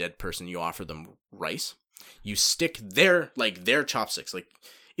to the dead person, you offer them rice. You stick their chopsticks. Like,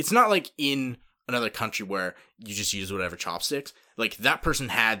 it's not like in another country where you just use whatever chopsticks. Like, that person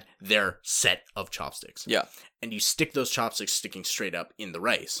had their set of chopsticks. Yeah. And you stick those chopsticks sticking straight up in the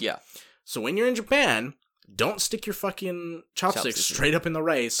rice. Yeah. So when you're in Japan, don't stick your fucking chopsticks straight up in the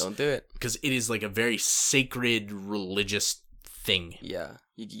rice. Don't do it. Because it is like a very sacred religious thing. Yeah.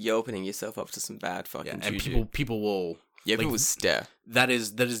 You're opening yourself up to some bad fucking juju. And people will... Yeah, people will stare. That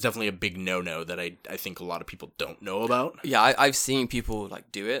is definitely a big no-no that I think a lot of people don't know about. Yeah, I've seen people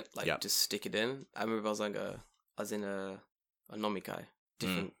like do it, like just stick it in. I remember I was in a nomikai,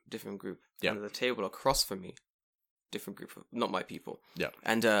 different group. Yeah. And at the table across from me, different group, not my people. Yeah.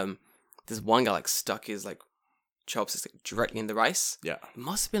 And there's one guy like stuck his like chopsticks like, directly in the rice. Yeah. It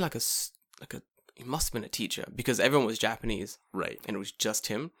must have been he must have been a teacher because everyone was Japanese. Right. And it was just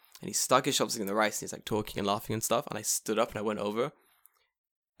him. and he stuck his chopstick in the rice, and he's like talking and laughing and stuff. And I stood up and I went over.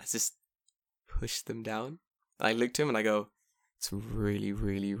 I just pushed them down. And I looked at him and I go, it's really,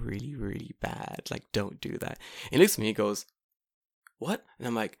 really, really, really bad. Like, don't do that. And he looks at me and he goes, what? And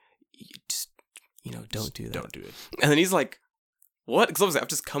I'm like, just, don't do that. Don't do it. And then he's like, what? Because obviously I've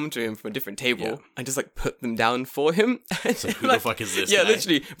just come to him from a different table and just like put them down for him. So who the fuck is this Yeah, guy?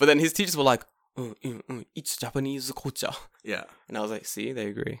 literally. But then his teachers were like, it's Japanese culture. Yeah. And I was like, see, they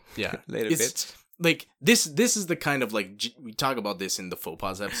agree. Yeah. Later, bitch. Like, this is the kind of, like, we talk about this in the faux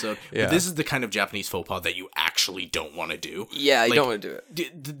pas episode, but this is the kind of Japanese faux pas that you actually don't want to do. Yeah, you like, don't want to do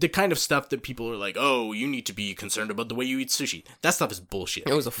it. The kind of stuff that people are like, oh, you need to be concerned about the way you eat sushi. That stuff is bullshit.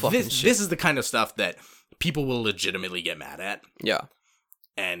 It was a fucking shit. This is the kind of stuff that people will legitimately get mad at. Yeah.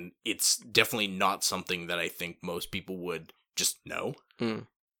 And it's definitely not something that I think most people would just know.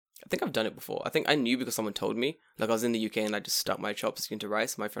 I think I've done it before. I think I knew because someone told me. Like, I was in the UK and I just stuck my chopstick into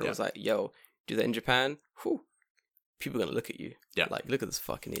rice. My friend was like, yo, do that in Japan? Whew. People are going to look at you. Yeah. Like, look at this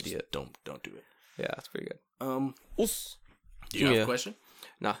fucking idiot. Don't do it. Yeah, that's pretty good. Do you have a question?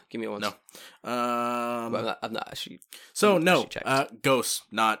 Nah, give me one. No. But I'm not actually... So, no. Ghosts.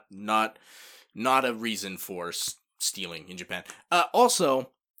 Not a reason for stealing in Japan. Also...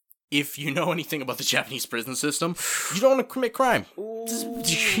 If you know anything about the Japanese prison system, you don't want to commit crime. You're going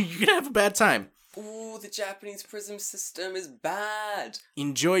to have a bad time. Ooh, the Japanese prison system is bad.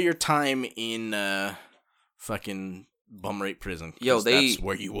 Enjoy your time in fucking bum rape prison. Yo, that's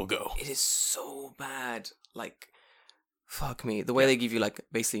where you will go. It is so bad. Like, fuck me. The way they give you, like,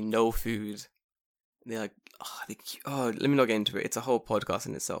 basically no food. They're like, let me not get into it. It's a whole podcast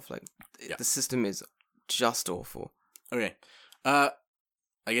in itself. Like, the system is just awful. Okay.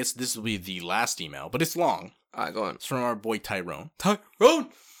 I guess this will be the last email, but it's long. Alright, go on. It's from our boy Tyrone.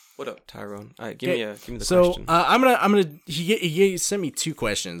 What up, Tyrone? Alright, give me the question. I'm gonna. He sent me 2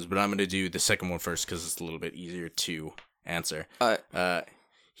 questions, but I'm gonna do the second one first because it's a little bit easier to answer.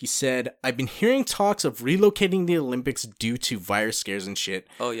 He said, "I've been hearing talks of relocating the Olympics due to virus scares and shit.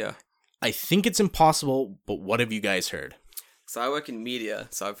 Oh yeah. I think it's impossible, but what have you guys heard?" So I work in media,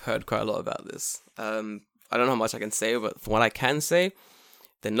 so I've heard quite a lot about this. I don't know how much I can say, but from what I can say.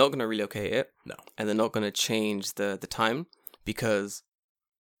 They're not going to relocate it. No. And they're not going to change the time because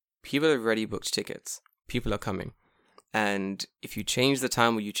people have already booked tickets. People are coming. And if you change the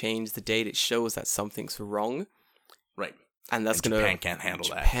time or you change the date, it shows that something's wrong. Right. And that's going to... Japan can't handle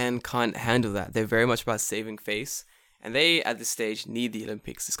that. Japan can't handle that. They're very much about saving face. And they, at this stage, need the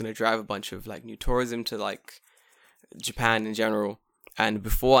Olympics. It's going to drive a bunch of, like, new tourism to, like, Japan in general. And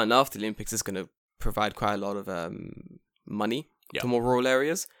before and after the Olympics, it's going to provide quite a lot of money. To more rural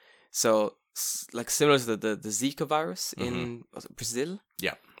areas. So, like, similar to the Zika virus in Brazil.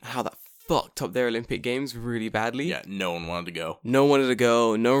 Yeah. How that fucked up their Olympic Games really badly. Yeah, no one wanted to go. No one wanted to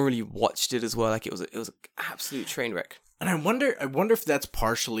go. No one really watched it as well. Like, it was an absolute train wreck. And I wonder if that's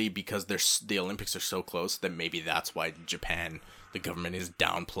partially because the Olympics are so close that maybe that's why Japan, the government, is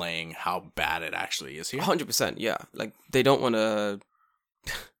downplaying how bad it actually is here. 100%, yeah. Like, they don't want to...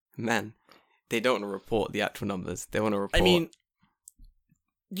 Man, they don't want to report the actual numbers. They want to report... I mean...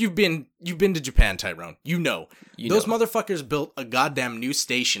 You've been to Japan, Tyrone. You know. Those motherfuckers built a goddamn new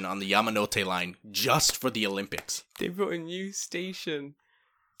station on the Yamanote line just for the Olympics. They built a new station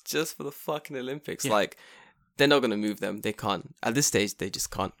just for the fucking Olympics. Yeah. Like, they're not going to move them. They can't. At this stage, they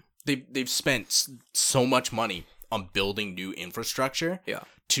just can't. They've spent so much money on building new infrastructure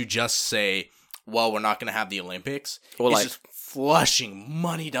to just say, well, we're not going to have the Olympics. Or it's just flushing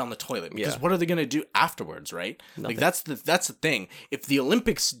money down the toilet because what are they going to do afterwards, right? Nothing. Like that's the thing. If the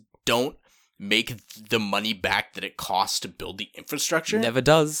Olympics don't make the money back that it costs to build the infrastructure, never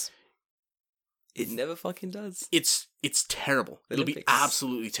does. It never fucking does. It's terrible. It'll be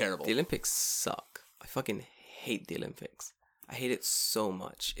absolutely terrible. The Olympics suck. I fucking hate the Olympics. I hate it so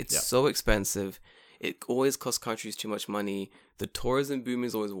much. It's so expensive. It always costs countries too much money. The tourism boom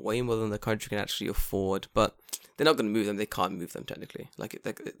is always way more than the country can actually afford. But they're not going to move them. They can't move them, technically. Like,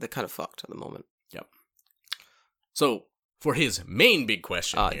 they're kind of fucked at the moment. Yep. So, for his main big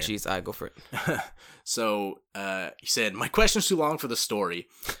question here... jeez, I go for it. So, he said, my question's too long for the story.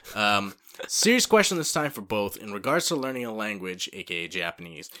 Serious question this time for both. In regards to learning a language, aka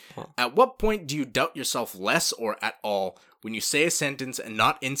Japanese, at what point do you doubt yourself less or at all when you say a sentence and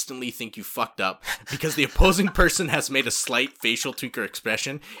not instantly think you fucked up because the opposing person has made a slight facial tweaker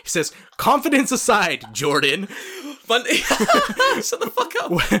expression? He says, confidence aside, Jordan. Shut the fuck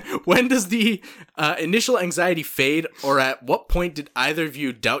up. When does the initial anxiety fade, or at what point did either of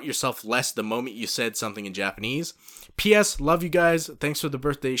you doubt yourself less the moment you said something in Japanese? P.S. Love you guys. Thanks for the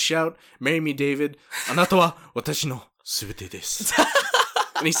birthday shout. Marry me, David. あなたは私のすべてです.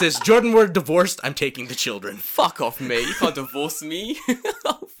 And he says, Jordan, we're divorced. I'm taking the children. Fuck off, mate. You can't divorce me.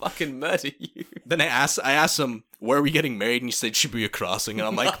 I'll fucking murder you. Then I asked him, where are we getting married? And he said, Shibuya Crossing. And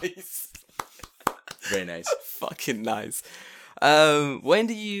I'm like, Nice. very nice. Fucking nice. When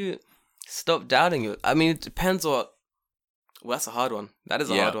do you stop doubting it? I mean, it depends what... Well, that's a hard one. That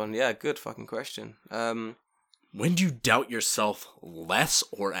is a hard one. Yeah, good fucking question. When do you doubt yourself less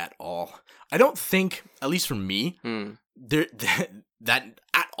or at all? I don't think, at least for me, that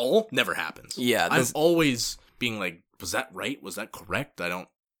at all never happens. Yeah. I'm always being like, was that right? Was that correct? I'm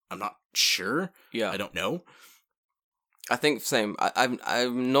not sure. Yeah. I don't know. I think same.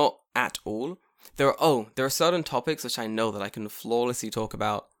 I'm not at all. There are certain topics which I know that I can flawlessly talk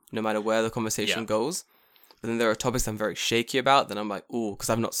about no matter where the conversation goes. But then there are topics I'm very shaky about that I'm like, ooh, because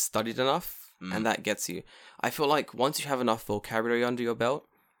I've not studied enough. And that gets you. I feel like once you have enough vocabulary under your belt,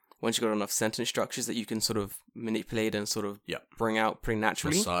 once you've got enough sentence structures that you can sort of manipulate and sort of bring out pretty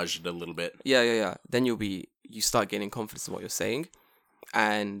naturally. Massage it a little bit. Yeah. Then you start gaining confidence in what you're saying.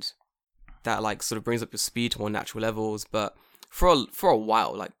 And that like sort of brings up your speed to more natural levels. But for a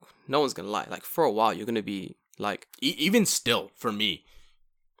while, like no one's going to lie. Like for a while, you're going to be like... Even still, for me,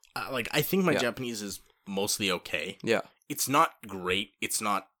 like I think my Japanese is mostly okay. Yeah. It's not great. It's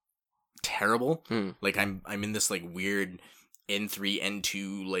not terrible. Like I'm in this like weird N3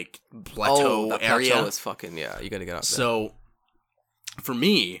 N2 like plateau that area. Plateau is fucking you gotta get up there. So for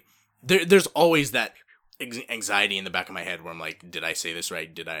me, there's always that anxiety in the back of my head where I'm like, did I say this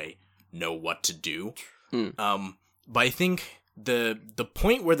right? Did I know what to do? But I think the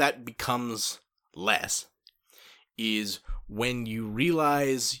point where that becomes less is when you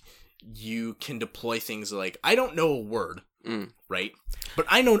realize you can deploy things like, I don't know a word. Right? But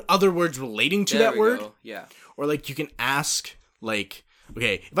I know other words relating to that word. Yeah. Or like you can ask like,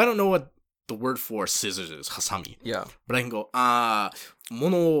 okay, if I don't know what the word for scissors is, hasami. Yeah. But I can go,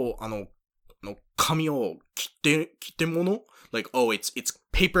 mono kami o kitte mono? Like, oh, it's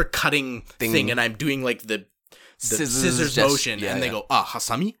paper cutting thing and I'm doing like the scissors motion and they go,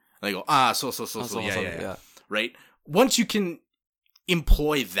 hasami? And I go, so, yeah. Right? Once you can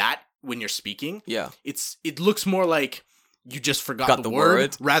employ that when you're speaking, it looks more like you just forgot the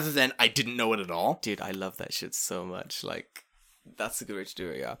word rather than I didn't know it at all. Dude, I love that shit so much. Like, that's a good way to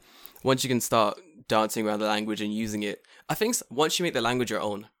do it, yeah. Once you can start dancing around the language and using it, I think once you make the language your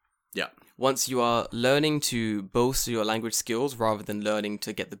own. Yeah. Once you are learning to bolster your language skills rather than learning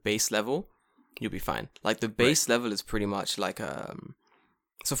to get the base level, you'll be fine. Like, the base level is pretty much like,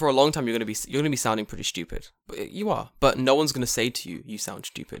 so for a long time, you're gonna be sounding pretty stupid. But you are. But no one's gonna say to you, you sound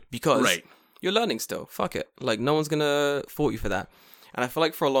stupid. Because you're learning still. Fuck it. Like, no one's gonna fault you for that. And I feel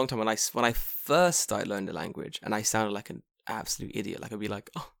like for a long time, when I first started learning the language, and I sounded like an absolute idiot. Like, I'd be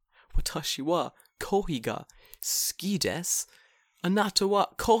like, oh, watashi wa kohi ga ski desu. Anata wa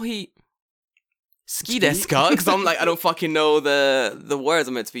kohi ski desu ka? Because I'm like, I don't fucking know the words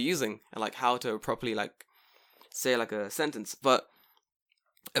I'm meant to be using. And like, how to properly like say like a sentence. But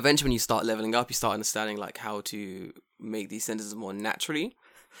eventually when you start leveling up, you start understanding like how to make these sentences more naturally.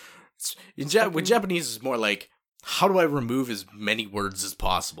 With Japanese, it's more like, how do I remove as many words as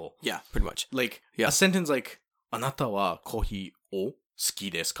possible? Yeah, pretty much. Like, a sentence like, Anata wa kohi o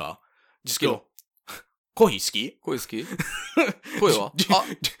suki desu ka? Just go, kohi suki? Kohi suki? Kohi wa?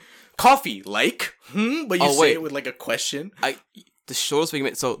 Coffee, like? But you say it with like a question. The shortest we can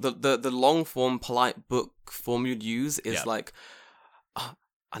make, so the long form, polite book form you'd use is like,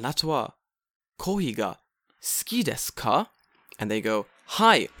 Anata wa kohi ga suki desu ka? And they go,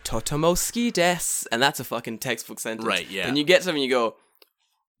 hi, totomo suki desu. And that's a fucking textbook sentence. Right, yeah. And you get something, you go,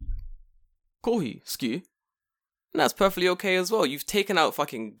 kohi suki? And that's perfectly okay as well. You've taken out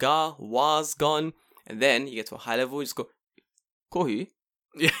fucking ga, was, gone. And then you get to a high level, you just go, kohi?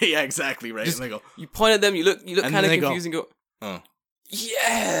 Yeah, exactly, right. Just, and they go, you point at them, you look kind of confused and go,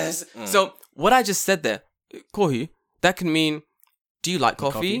 yes! So, what I just said there, kohi, that can mean, do you like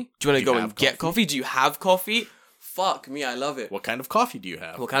coffee? Do you want to go and get coffee? Do you have coffee? Fuck me, I love it. What kind of coffee do you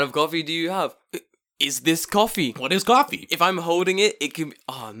have? What kind of coffee do you have? Is this coffee? What is coffee? If I'm holding it, it can be...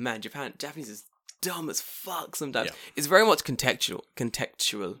 Oh, man, Japanese is dumb as fuck sometimes. Yeah. It's very much contextual.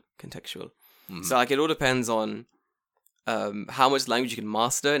 Mm-hmm. So, like, it all depends on how much language you can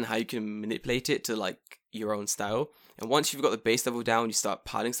master and how you can manipulate it to, like, your own style. And once you've got the base level down, you start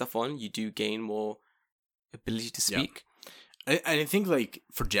piling stuff on, you do gain more ability to speak. Yeah. I think, like,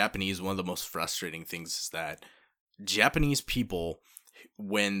 for Japanese, one of the most frustrating things is that Japanese people,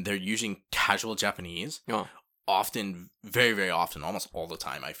 when they're using casual Japanese, often, very, very often, almost all the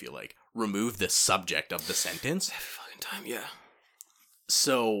time, I feel like, remove the subject of the sentence. Every fucking time, yeah.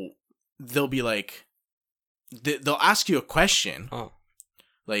 So, they'll be like, they'll ask you a question,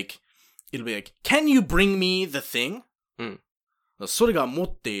 like, it'll be like, can you bring me the thing? それが持っ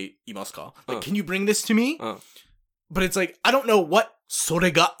ていますか? Like, can you bring this to me? But it's like, I don't know what そ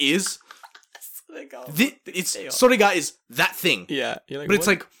れが is. それが is that thing. Yeah. You're like, but it's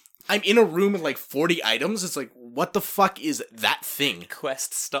like, I'm in a room with like 40 items. It's like, what the fuck is that thing?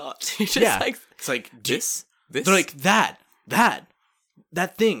 Quest start. Yeah. Like, it's like, this? They're like, that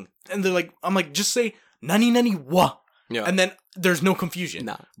thing. And they're like, I'm like, just say, nani nani wa. Yeah. And then there's no confusion.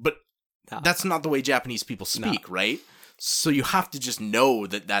 Nah. But that's not the way Japanese people speak, right? So you have to just know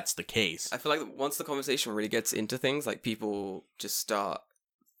that that's the case. I feel like once the conversation really gets into things, like people just start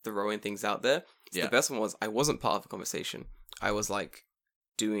throwing things out there. So the best one was, I wasn't part of the conversation. I was like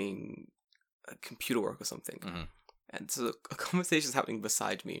doing a computer work or something. Mm-hmm. And so a conversation's happening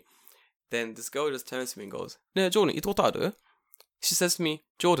beside me. Then this girl just turns to me and goes, "Ne, Jordan, 行ったことある?" She says to me,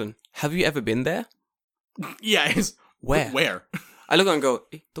 "Jordan, have you ever been there?" Yeah, Where? I look at her and go,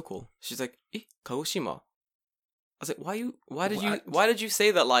 どこ? She's like, 鹿児島. I was like, why did you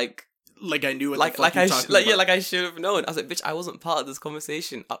say that like I knew what like the fuck you're talking about. Yeah, like I should have known. I was like, bitch, I wasn't part of this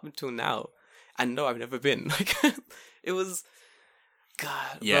conversation up until now. And no, I've never been. Like, it was,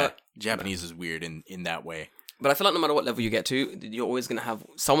 God. Yeah, Japanese is weird in that way. But I feel like no matter what level you get to, you're always going to have,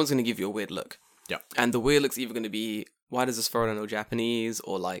 someone's going to give you a weird look. Yeah. And the weird look's either going to be, why does this foreigner know Japanese?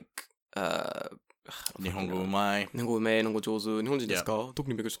 Or like, 日本語うまい. 日本語うめい、日本語上手、日本人ですか? どこ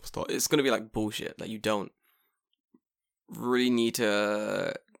に勉強しました? It's going to be like bullshit. Like, you don't really need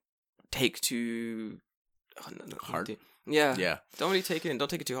to take too hard. Yeah. Yeah. Don't really take it in. Don't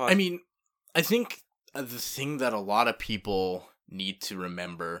take it too hard. I mean, I think the thing that a lot of people need to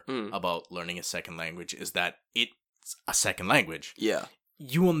remember about learning a second language is that it's a second language. Yeah.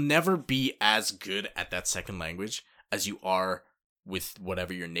 You will never be as good at that second language as you are with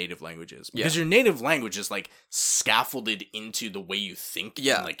whatever your native language is. Because your native language is like scaffolded into the way you think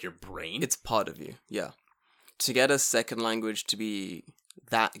in like your brain. It's part of you. Yeah. To get a second language to be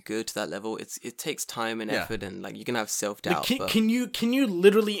that good to that level, it takes time and effort, and like you can have self-doubt. Like, can you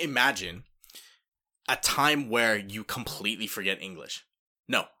literally imagine a time where you completely forget English?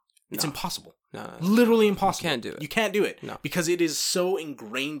 No. It's impossible. No. Literally impossible. You can't do it. You can't do it. No. Because it is so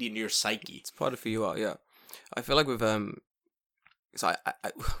ingrained in your psyche. It's part of who you are, yeah. I feel like with so I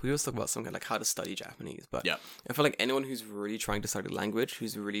we always talk about something like how to study Japanese, but I feel like anyone who's really trying to study language,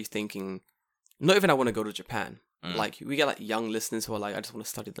 who's really thinking, not even I want to go to Japan. Like, we get like young listeners who are like, I just want to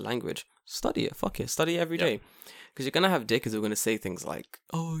study the language. Study it, fuck it, study it every day. Because you're gonna have dickers who are gonna say things like,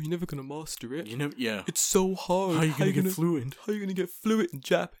 "Oh, you're never gonna master it. It's so hard. How are you gonna get fluent? How are you gonna get fluent in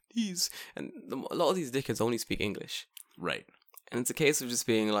Japanese?" And a lot of these dickers only speak English, right? And it's a case of just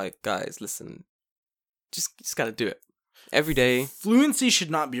being like, guys, listen, just gotta do it every day. Fluency should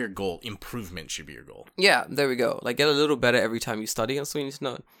not be your goal. Improvement should be your goal. Yeah, there we go. Like, get a little better every time you study. That's what you need to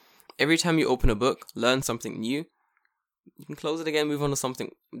know. Every time you open a book, learn something new. You can close it again, move on to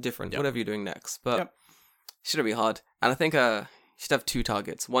something different, whatever you're doing next. But it shouldn't be hard. And I think you should have two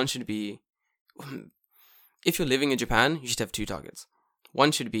targets. One should be, if you're living in Japan, you should have two targets.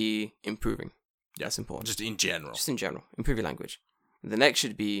 One should be improving. That's important. Just in general. Improve your language. The next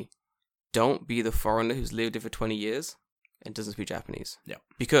should be, don't be the foreigner who's lived here for 20 years and doesn't speak Japanese. Yeah.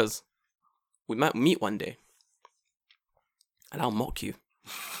 Because we might meet one day and I'll mock you.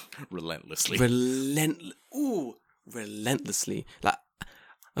 Relentlessly. Relentlessly. Like,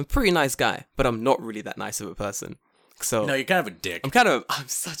 I'm a pretty nice guy, but I'm not really that nice of a person. So no, you're kind of a dick. I'm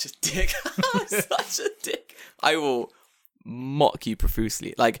such a dick. I'm such a dick. I will mock you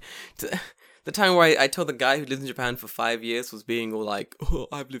profusely. Like, the time where I told the guy who lived in Japan for 5 years was being all like, "Oh,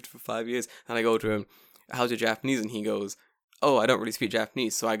 I've lived for 5 years." And I go to him, "How's your Japanese?" And he goes, "Oh, I don't really speak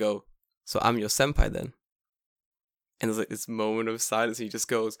Japanese." So I go, "So I'm your senpai then?" And there's like this moment of silence, and he just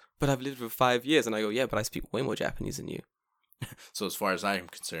goes, "But I've lived for 5 years." And I go, "Yeah, but I speak way more Japanese than you." So as far as I'm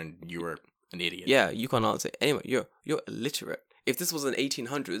concerned, you were an idiot. Yeah, you can't answer. Anyway, you're illiterate. If this was in the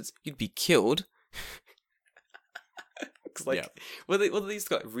 1800s, you'd be killed. Cause like, what are these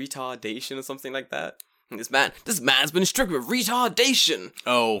called? Retardation or something like that? And this man's been stricken with retardation.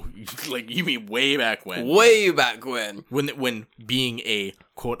 Oh, like you mean way back when? Way back when. When being a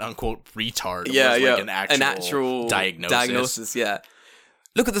quote unquote retard was like an actual diagnosis. Yeah.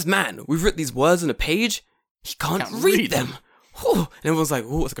 Look at this man. We've written these words on a page. He can't read them. And everyone's like,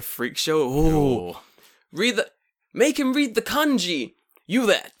 "Oh, it's like a freak show." Oh, make him read the kanji. You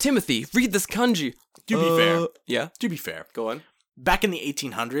there, Timothy? Read this kanji. To be fair, yeah. To be fair, go on. Back in the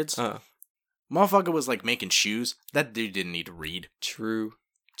 1800s, motherfucker was like making shoes. That dude didn't need to read. True.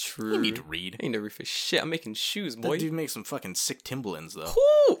 He need to read. He need to read for shit. I'm making shoes, boy. That dude makes some fucking sick Timberlands though.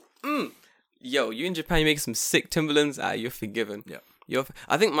 Yo, you in Japan, you make some sick Timberlands. You're forgiven. Yeah.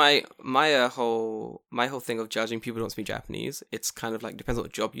 I think my whole thing of judging people who don't speak Japanese, it's kind of like depends on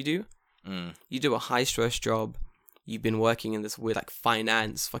what job you do. You do a high stress job. You've been working in this weird like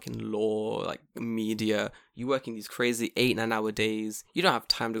finance, fucking law, like media. You work in these crazy 8-9 hour days. You don't have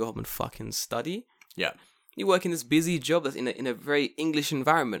time to go home and fucking study. Yeah. You work in this busy job that's in a very English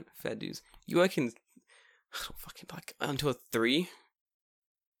environment. Fair dues. You work in fucking like until 3.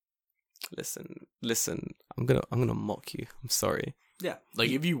 Listen. I'm gonna mock you. I'm sorry. Yeah. Like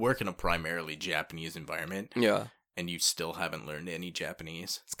if you work in a primarily Japanese environment. Yeah. And you still haven't learned any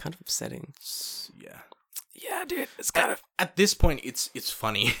Japanese. It's kind of upsetting. Yeah. Yeah, dude. It's kind of... At this point, it's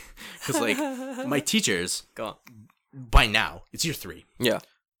funny. Because, like, my teachers, Go on. by now, it's year 3. Yeah.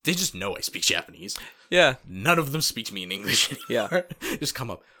 They just know I speak Japanese. Yeah. None of them speak to me in English anymore. Yeah. Just come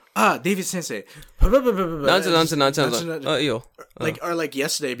up. David Sensei. Like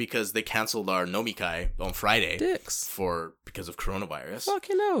yesterday, because they canceled our nomikai on Friday. Dicks. Because of coronavirus.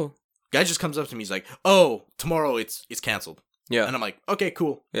 Fucking no. Guy just comes up to me, he's like, oh, tomorrow it's canceled. Yeah. And I'm like, okay,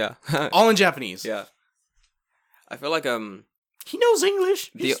 cool. Yeah. All in Japanese. Yeah. I feel like he knows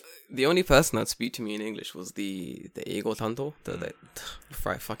English. The only person that'd speak to me in English was the Eigo Tanto,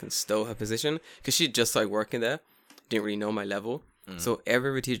 before I fucking stole her position, because she just started working there, didn't really know my level. So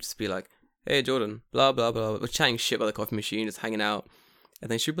every teacher just be like, hey Jordan, blah blah blah, we're chatting shit about the coffee machine, just hanging out, and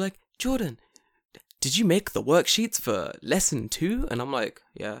then she'd be like, Jordan, did you make the worksheets for lesson 2? And I'm like,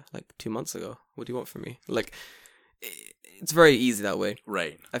 yeah, like 2 months ago. What do you want from me? Like, it's very easy that way.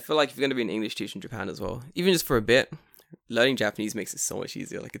 Right. I feel like if you're going to be an English teacher in Japan as well, even just for a bit, learning Japanese makes it so much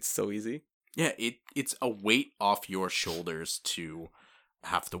easier. Like, it's so easy. Yeah, it's a weight off your shoulders to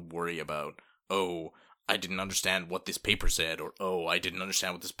have to worry about, oh, I didn't understand what this paper said, or, oh, I didn't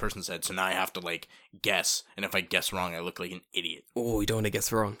understand what this person said, so now I have to, like, guess. And if I guess wrong, I look like an idiot. Oh, you don't want to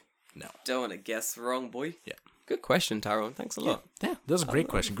guess wrong. No. Don't want to guess wrong, boy. Yeah. Good question, Tyrone. Thanks a lot. Yeah, that was a great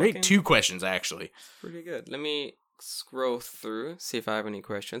question. Great 2 questions, actually. Pretty good. Let me scroll through, see if I have any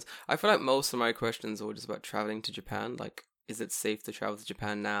questions. I feel like most of my questions are just about traveling to Japan. Like, is it safe to travel to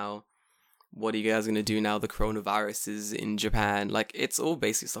Japan now? What are you guys going to do now the coronavirus is in Japan? Like, it's all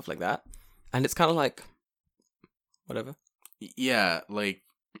basic stuff like that. And it's kind of like, whatever. Yeah, like,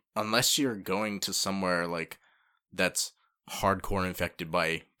 unless you're going to somewhere, like, that's hardcore infected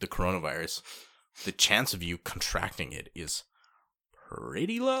by the coronavirus, the chance of you contracting it is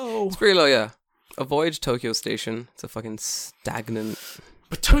pretty low. It's pretty low, yeah. Avoid Tokyo Station. It's a fucking stagnant...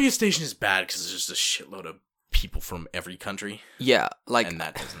 But Tokyo Station is bad because there's just a shitload of people from every country. Yeah, like... And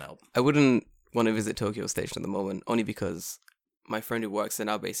that doesn't help. I wouldn't want to visit Tokyo Station at the moment, only because my friend who works there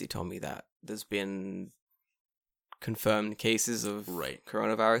now basically told me that there's been confirmed cases of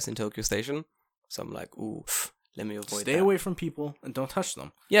coronavirus in Tokyo Station. So I'm like, ooh, let me avoid that. Stay away from people and don't touch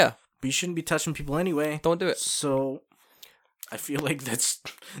them. Yeah. But you shouldn't be touching people anyway. Don't do it. So I feel like that's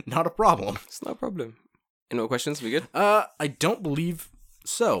not a problem. It's not a problem. Any more questions? We good? I don't believe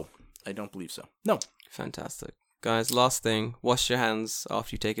so. No. Fantastic. Guys, last thing. Wash your hands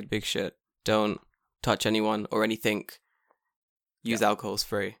after you take a big shit. Don't touch anyone or anything. Use alcohol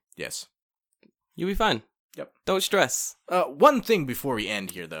spray. Yes. You'll be fine. Yep. Don't stress. One thing before we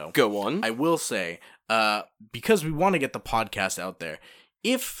end here, though. Go on. I will say, because we want to get the podcast out there,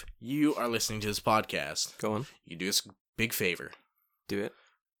 if you are listening to this podcast, go on. You do us a big favor. Do it.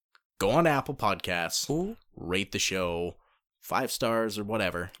 Go on Apple Podcasts. Ooh. Rate the show 5 stars or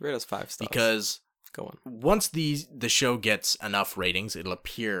whatever. Rate us 5 stars. Because go on. Once the show gets enough ratings, it'll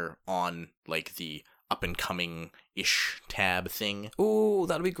appear on like the up and coming ish tab thing. Ooh,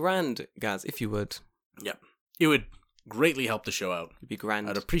 that'd be grand, guys. If you would. Yep. It would greatly help the show out. It'd be grand.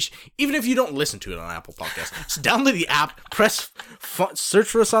 I'd appreciate, even if you don't listen to it on Apple Podcasts, just download the app, search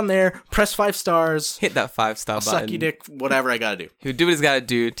for us on there, press 5 stars, hit that 5-star button. Suck your dick, whatever I gotta do. He'll do what he's gotta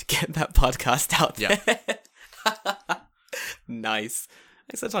do to get that podcast out there. Yeah. Nice.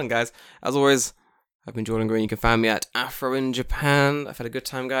 Thanks for the time, guys. As always, I've been Jordan Green. You can find me at Afro in Japan. I've had a good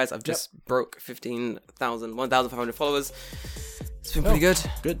time, guys. I've just broke 1,500 followers. It's been pretty good.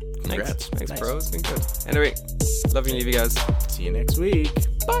 Good. Congrats. Thanks, bro. It's been good. Anyway, love you and leave you guys. See you next week.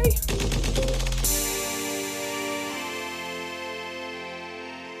 Bye.